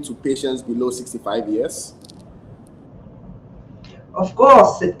given to patients below 65 years? Of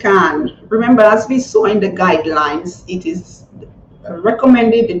course it can. Remember, as we saw in the guidelines, it is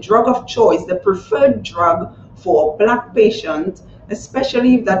recommended the drug of choice, the preferred drug for a Black patient,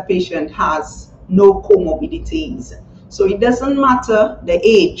 especially if that patient has no comorbidities. So it doesn't matter the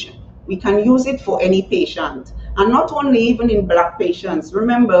age. We can use it for any patient. And not only even in Black patients.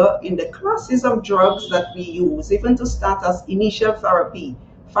 Remember, in the classes of drugs that we use, even to start as initial therapy,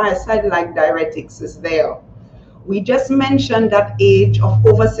 thiazide-like diuretics is there. We just mentioned that age of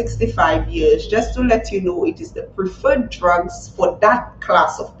over 65 years, just to let you know it is the preferred drugs for that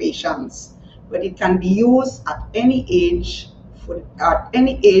class of patients. But it can be used at any age,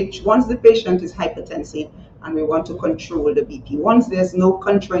 once the patient is hypertensive and we want to control the BP. Once there's no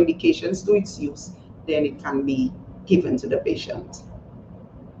contraindications to its use, then it can be given to the patient.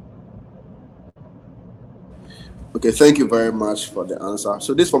 Okay, thank you very much for the answer.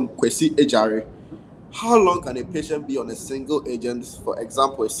 So this from Kwesi Ejare. How long can a patient be on a single agent, for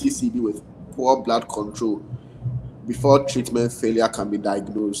example, a CCB with poor blood control, before treatment failure can be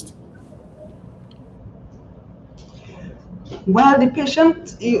diagnosed? Well, the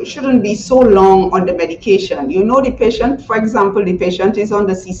patient shouldn't be so long on the medication. You know, the patient, for example, the patient is on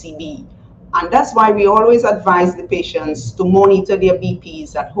the CCB, and that's why we always advise the patients to monitor their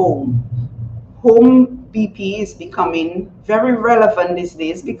BPs at home. Home BP is becoming very relevant these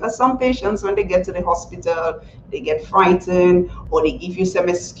days because some patients, when they get to the hospital, they get frightened, or they give you some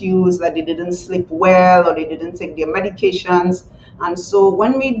excuse that they didn't sleep well or they didn't take their medications. And so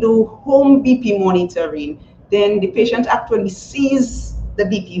when we do home BP monitoring, then the patient actually sees the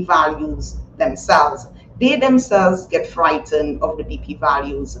BP values themselves. They themselves get frightened of the BP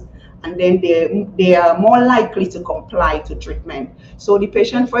values. and then they are more likely to comply to treatment. So the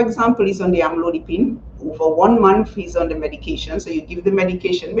patient, for example, is on the amlodipine. Over 1 month, he's on the medication. So you give the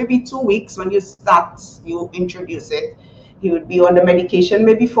medication maybe 2 weeks when you introduce it. He would be on the medication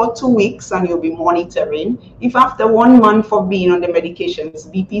maybe for 2 weeks, and you'll be monitoring. If after 1 month of being on the medications,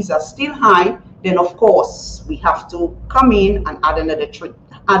 BPs are still high, then of course we have to come in and add another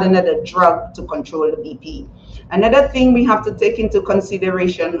drug to control the BP. Another thing we have to take into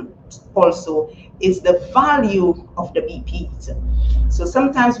consideration also is the value of the BPs. So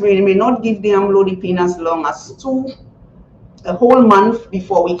sometimes we may not give the amlodipine as long as a whole month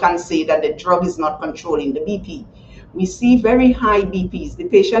before we can say that the drug is not controlling the BP. We see very high BPs. The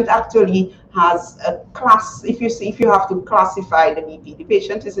patient actually has a class. If you have to classify the BP, the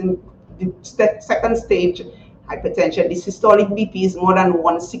patient is in the second stage hypertension. The systolic BP is more than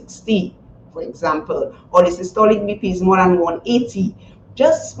 160, for example, or the systolic BP is more than 180.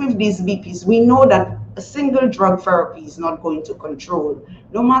 Just with these BPs, we know that a single drug therapy is not going to control.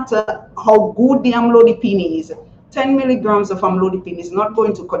 No matter how good the amlodipine is, 10 milligrams of amlodipine is not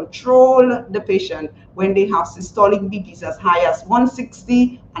going to control the patient when they have systolic BPs as high as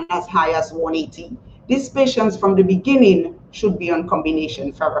 160 and as high as 180. These patients from the beginning should be on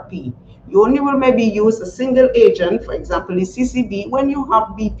combination therapy. You only will maybe use a single agent, for example, the CCB, when you have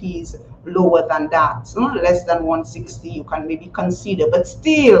BPs lower than that, so less than 160, you can maybe consider, but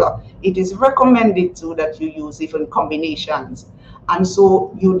still it is recommended too that you use even combinations. And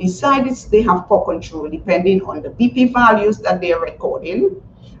so you decide if they have poor control depending on the BP values that they are recording.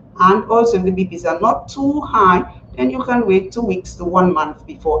 And also if the BPs are not too high, then you can wait 2 weeks to 1 month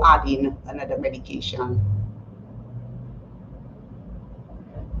before adding another medication.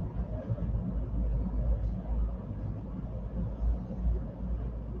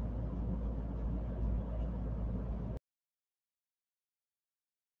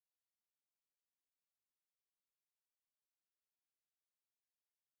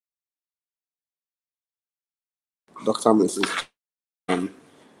 Dr. Mrs.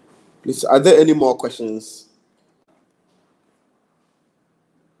 Please, are there any more questions?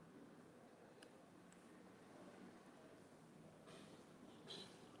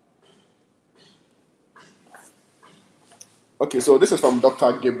 Okay, so this is from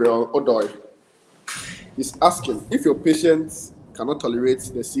Dr. Gabriel Odoy. He's asking if your patient cannot tolerate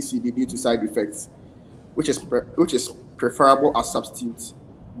the CCB due to side effects, which is preferable as substitute.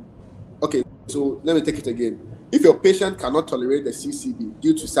 Okay, so let me take it again. If your patient cannot tolerate the CCB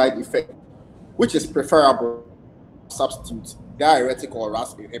due to side effect, which is preferable as substitute, diuretic or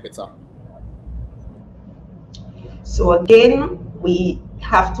RAS inhibitor? So again, we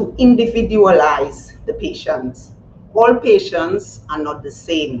have to individualize the patients. All patients are not the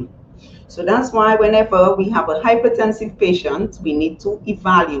same. So that's why whenever we have a hypertensive patient, we need to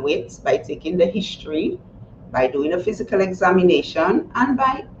evaluate by taking the history, by doing a physical examination, and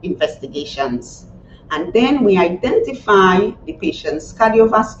by investigations. And then we identify the patient's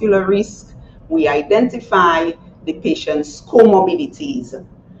cardiovascular risk, we identify the patient's comorbidities.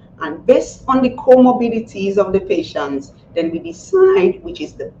 And based on the comorbidities of the patients, then we decide which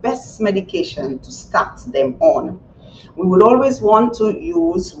is the best medication to start them on. We will always want to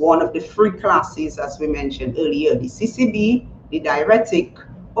use one of the 3 classes, as we mentioned earlier, the CCB, the diuretic,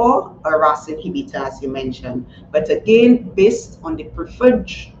 or a RAS inhibitor, as you mentioned. But again, based on the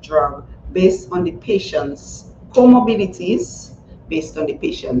preferred drug, based on the patient's comorbidities, based on the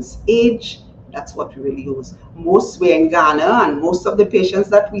patient's age, that's what we will use. Most we're in Ghana, and most of the patients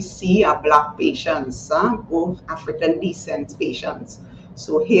that we see are Black patients, both African descent patients.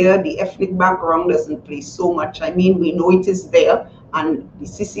 So here the ethnic background doesn't play so much. I mean, we know it is there, and the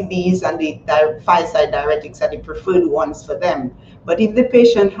CCBs and the thiazide diuretics are the preferred ones for them. But if the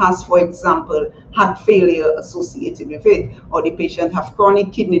patient has, for example, heart failure associated with it, or the patient have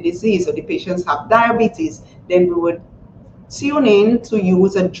chronic kidney disease, or the patients have diabetes, then we would tune in to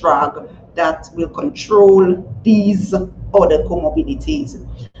use a drug that will control these other comorbidities.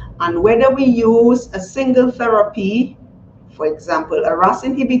 And whether we use a single therapy, for example, a RAS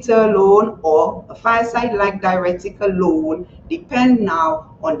inhibitor alone or a thiazide-like diuretic alone, depend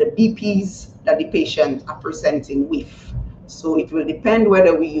now on the BPs that the patient are presenting with. So it will depend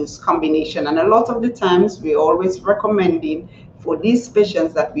whether we use combination. And a lot of the times we're always recommending for these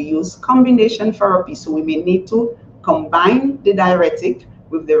patients that we use combination therapy. So we may need to combine the diuretic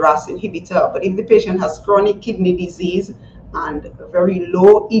with the RAS inhibitor. But if the patient has chronic kidney disease and very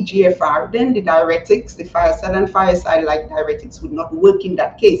low eGFR, then the diuretics, the thiazide and thiazide-like diuretics would not work in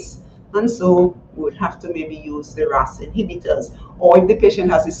that case. And so we would have to maybe use the RAS inhibitors. Or if the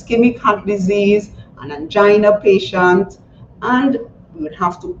patient has ischemic heart disease, an angina patient, and we would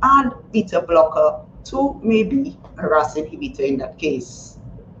have to add beta blocker to maybe a RAS inhibitor in that case.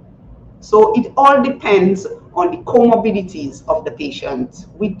 So it all depends on the comorbidities of the patient,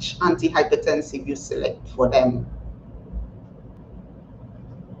 which antihypertensive you select for them.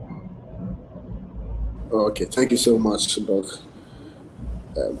 Okay, thank you so much, Doc.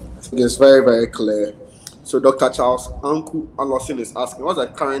 I think it's very, very clear. So Dr. Charles Anku Alosin is asking, what's the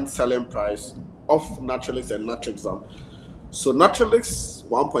current selling price of Naturalix and Natrixam? So Naturalix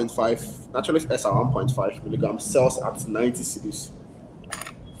 1.5, Naturalix SR 1.5 milligrams sells at 90 cedis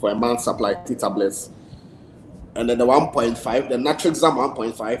for a month's supply, 3 tablets. And then the 1.5, the Natrixam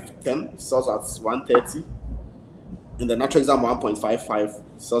 1.5, 10 sells at 130. And the Natrixam 1.55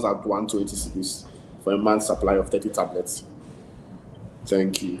 sells at 120 cedis for a month's supply of 30 tablets.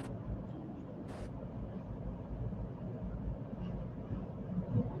 Thank you.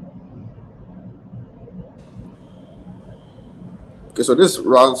 Okay, so this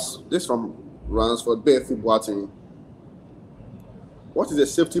from Ransford Befi Boating. What is the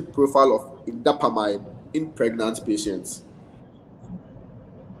safety profile of indapamide in pregnant patients?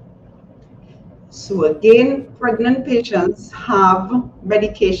 So again, pregnant patients have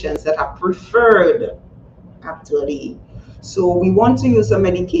medications that are preferred, actually. So we want to use a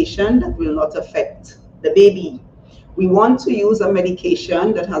medication that will not affect the baby. We want to use a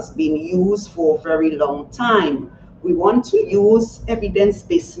medication that has been used for a very long time. We want to use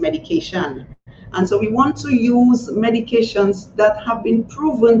evidence-based medication. And so we want to use medications that have been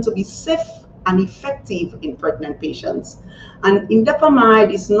proven to be safe and effective in pregnant patients. And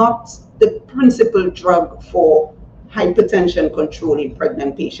indapamide is not the principal drug for hypertension control in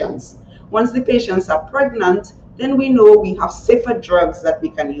pregnant patients. Once the patients are pregnant, then we know we have safer drugs that we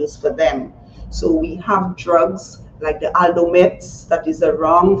can use for them. So we have drugs like the Aldomets that is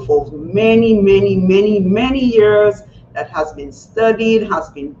around for many years, that has been studied, has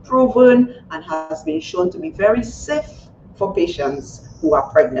been proven, and has been shown to be very safe for patients who are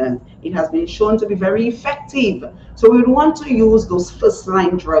pregnant. It has been shown to be very effective. So we want to use those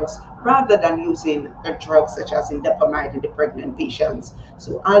first-line drugs rather than using a drug such as indapamide in the pregnant patients.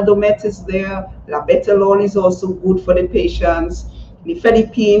 So Aldomet is there, labetalol is also good for the patients,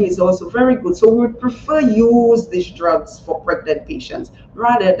 nifedipine is also very good. So we would prefer use these drugs for pregnant patients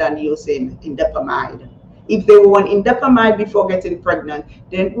rather than using indapamide. If they were on indapamide before getting pregnant,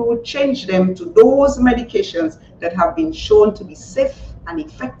 then we would change them to those medications that have been shown to be safe and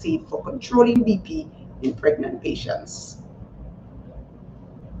effective for controlling BP in pregnant patients.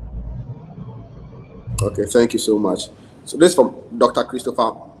 Okay, thank you so much. So this is from Dr.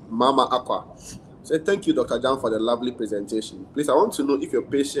 Christopher Mama Aqua. So thank you, Dr. Jan, for the lovely presentation. Please, I want to know if your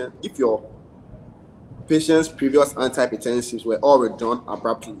patient's previous antihypertensives were all withdrawn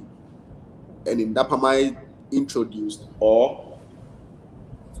abruptly and indapamide introduced, or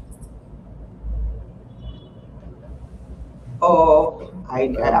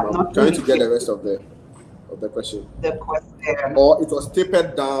I have not trying to get the rest of the question. The question. Or it was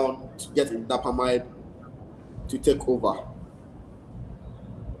tapered down to get indapamide to take over.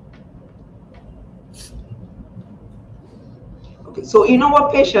 Okay, so in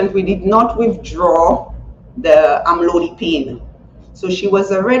our patient, we did not withdraw the amlodipine. So she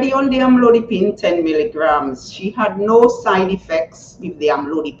was already on the amlodipine 10 milligrams. She had no side effects with the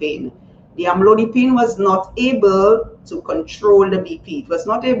amlodipine. The amlodipine was not able to control the BP. It was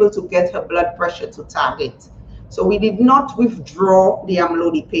not able to get her blood pressure to target. So we did not withdraw the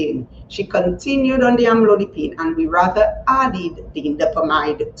amlodipine. She continued on the amlodipine, and we rather added the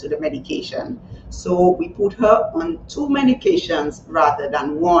indapamide to the medication. So we put her on 2 medications rather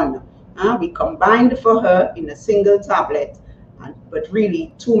than 1. We combined for her in a single tablet, but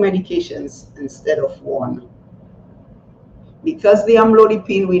really 2 medications instead of 1. Because the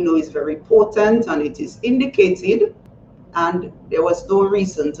amlodipine we know is very potent and it is indicated, and there was no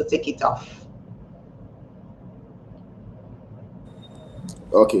reason to take it off.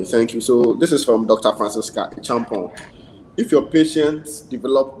 Okay, thank you. So this is from Dr. Francisca Champon. If your patients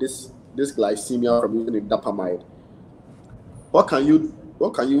develop this glycemia from using indapamide, what can you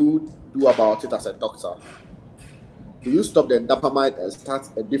do about it as a doctor? Do you stop the indapamide and start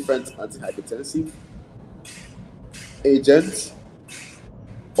a different antihypertensive agent,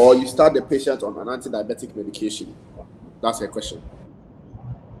 or you start the patient on an anti-diabetic medication? That's your question.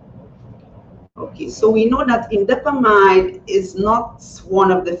 Okay, so we know that indapamide is not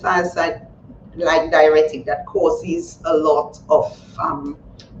one of the thiazide-like diuretic that causes a lot of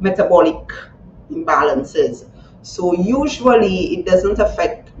metabolic imbalances. So usually it doesn't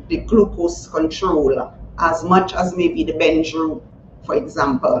affect the glucose control as much as maybe the Benadryl, for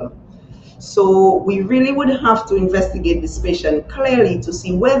example. So we really would have to investigate this patient clearly to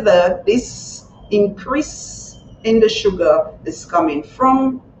see whether this increase in the sugar is coming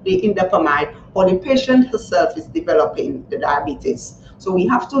from the indapamide or the patient herself is developing the diabetes. So we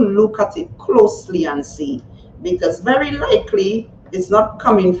have to look at it closely and see, because very likely it's not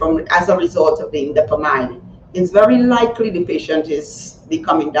coming from as a result of the indapamide. It's very likely the patient is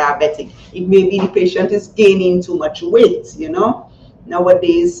becoming diabetic. It may be the patient is gaining too much weight, you know.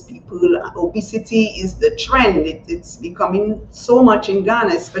 Nowadays, obesity is the trend. It's becoming so much in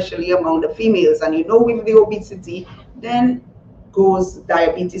Ghana, especially among the females. And you know, with the obesity, then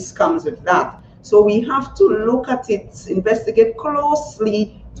diabetes comes with that. So we have to look at it, investigate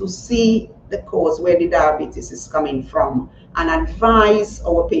closely to see the cause where the diabetes is coming from, and advise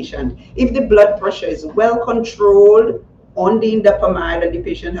our patient. If the blood pressure is well controlled on the indapamide and the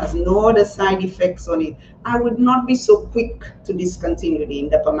patient has no other side effects on it, I would not be so quick to discontinue the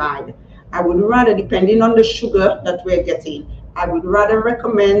indapamide. I would rather, depending on the sugar that we're getting, I would rather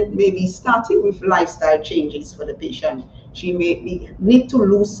recommend maybe starting with lifestyle changes for the patient. She may need to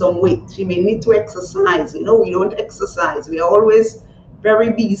lose some weight. She may need to exercise. You know, we don't exercise. We are always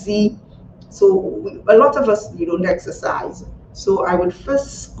very busy. So a lot of us, we don't exercise. So I would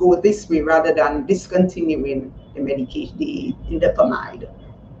first go this way rather than discontinuing the medication, the indapamide.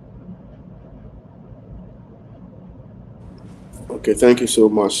 Okay, thank you so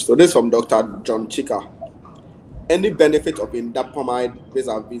much. So this is from Dr. John Chika. Any benefit of indapamide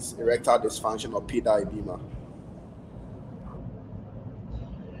vis-a-vis erectile dysfunction or P-edema?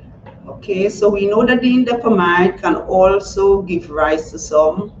 Okay, so we know that the indapamide can also give rise to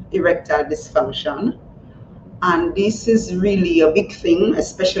some erectile dysfunction. And this is really a big thing,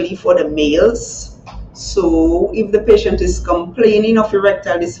 especially for the males. So if the patient is complaining of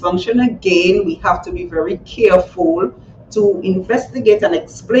erectile dysfunction, again, we have to be very careful to investigate and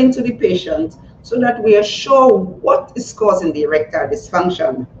explain to the patient so that we are sure what is causing the erectile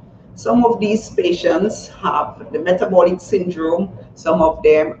dysfunction. Some of these patients have the metabolic syndrome. Some of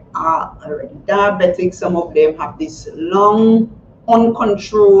them are already diabetic. Some of them have this long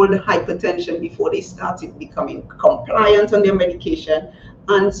uncontrolled hypertension before they started becoming compliant on their medication.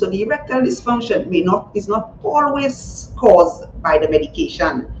 And so the erectile dysfunction is not always caused by the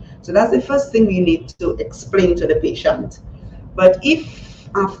medication. So that's the first thing we need to explain to the patient. But if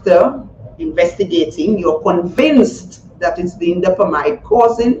after investigating, you're convinced that it's the indapamide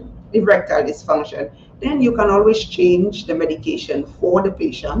causing erectile dysfunction, then you can always change the medication for the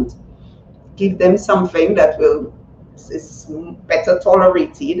patient, give them something that is better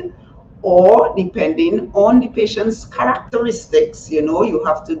tolerated, or depending on the patient's characteristics, you know, you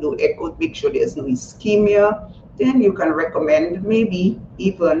have to do echo, make sure there's no ischemia. Then you can recommend maybe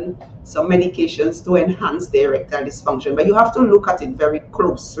even some medications to enhance the erectile dysfunction. But you have to look at it very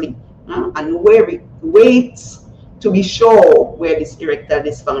closely and wait to be sure where this erectile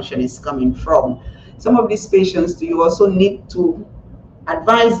dysfunction is coming from. Some of these patients, you also need to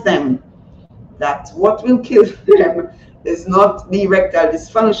advise them that what will kill them is not the erectile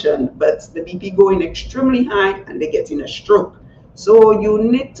dysfunction, but the BP going extremely high and they get in a stroke. So you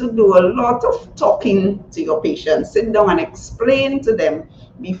need to do a lot of talking to your patients. Sit down and explain to them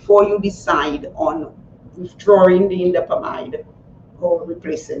before you decide on withdrawing the indapamide or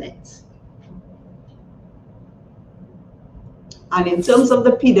replacing it. And in terms of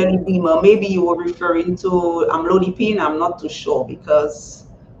the P-edema, maybe you were referring to amlodipine. I'm not too sure, because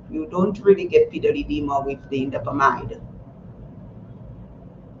you don't really get P-edema with the indapamide.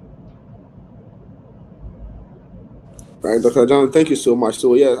 Right, Dr. John, thank you so much.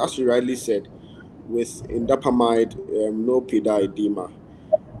 So yeah, as you rightly said, with indapamide, no P-edema,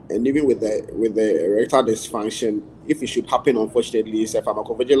 and even with the erectile dysfunction, if it should happen, unfortunately, it's a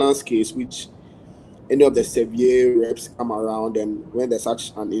pharmacovigilance case, which any of the severe reps come around, and when there's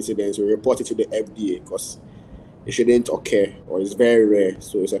such an incident, we report it to the FDA because it shouldn't occur, or it's very rare.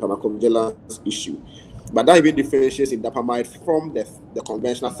 So it's a pharmacovigilance issue. But that even differentiates indapamide from the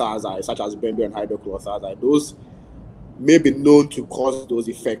conventional thiazide, such as benzoyl and hydrochlorothiazide. Those may be known to cause those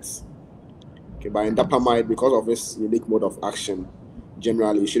effects. Okay, but indapamide, because of its unique mode of action,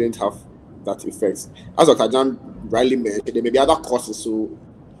 generally shouldn't have that effect. As Dr. John rightly mentioned, there may be other causes, so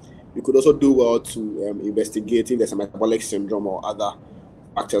you could also do well to investigate if there's a metabolic syndrome or other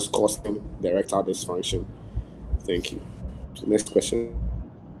factors causing the erectile dysfunction. Thank you. So next question.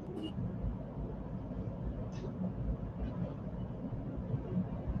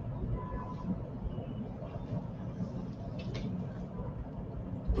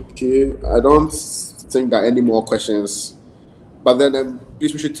 Okay, I don't think there are any more questions. But then we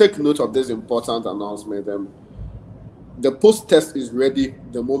should take note of this important announcement. the post-test is ready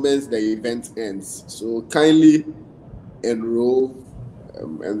the moment the event ends. So kindly enroll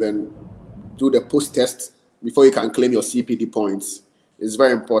and then do the post-test before you can claim your CPD points. It's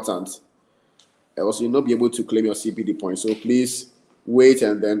very important. Else you'll not be able to claim your CPD points. So please wait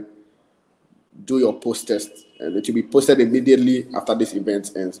and then do your post-test. And it will be posted immediately after this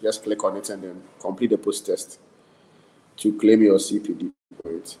event ends. Just click on it and then complete the post-test to claim your CPD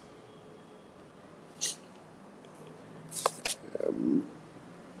points.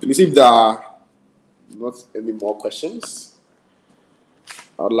 Please, if there are not any more questions,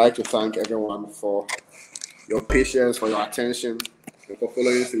 I would like to thank everyone for your patience, for your attention, and for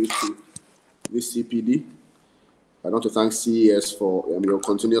following through to this CPD. I want to thank CES for your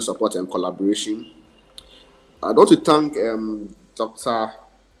continuous support and collaboration. I want to thank Dr.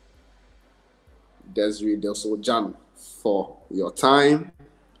 Desiree Delso-Jan for your time,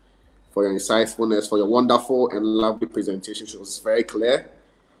 for your insightfulness, for your wonderful and lovely presentation. She was very clear.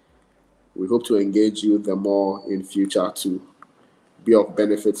 We hope to engage you the more in future to be of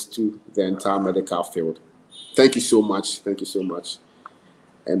benefits to the entire medical field. Thank you so much. Thank you so much.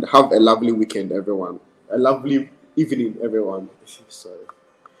 And have a lovely weekend, everyone. A lovely evening, everyone. Sorry.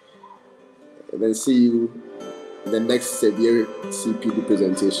 And then see you in the next severe CPD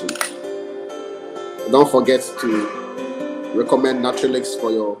presentation. Don't forget to recommend Diuretics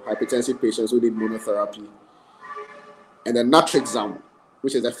for your hypertensive patients who need monotherapy. And the Natrexam,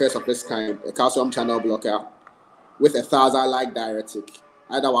 which is the first of its kind, a calcium channel blocker with a thiazide-like diuretic,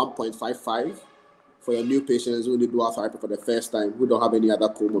 either 1.55 for your new patients who need dual therapy for the first time, who don't have any other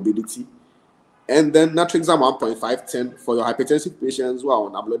comorbidity. And then Natrexam 1.510 for your hypertensive patients who are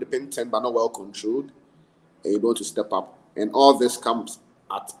on Amlodipine 10 but not well controlled and you want to step up. And all this comes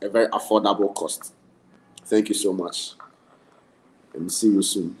at a very affordable cost. Thank you so much and see you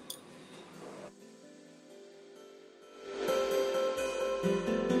soon.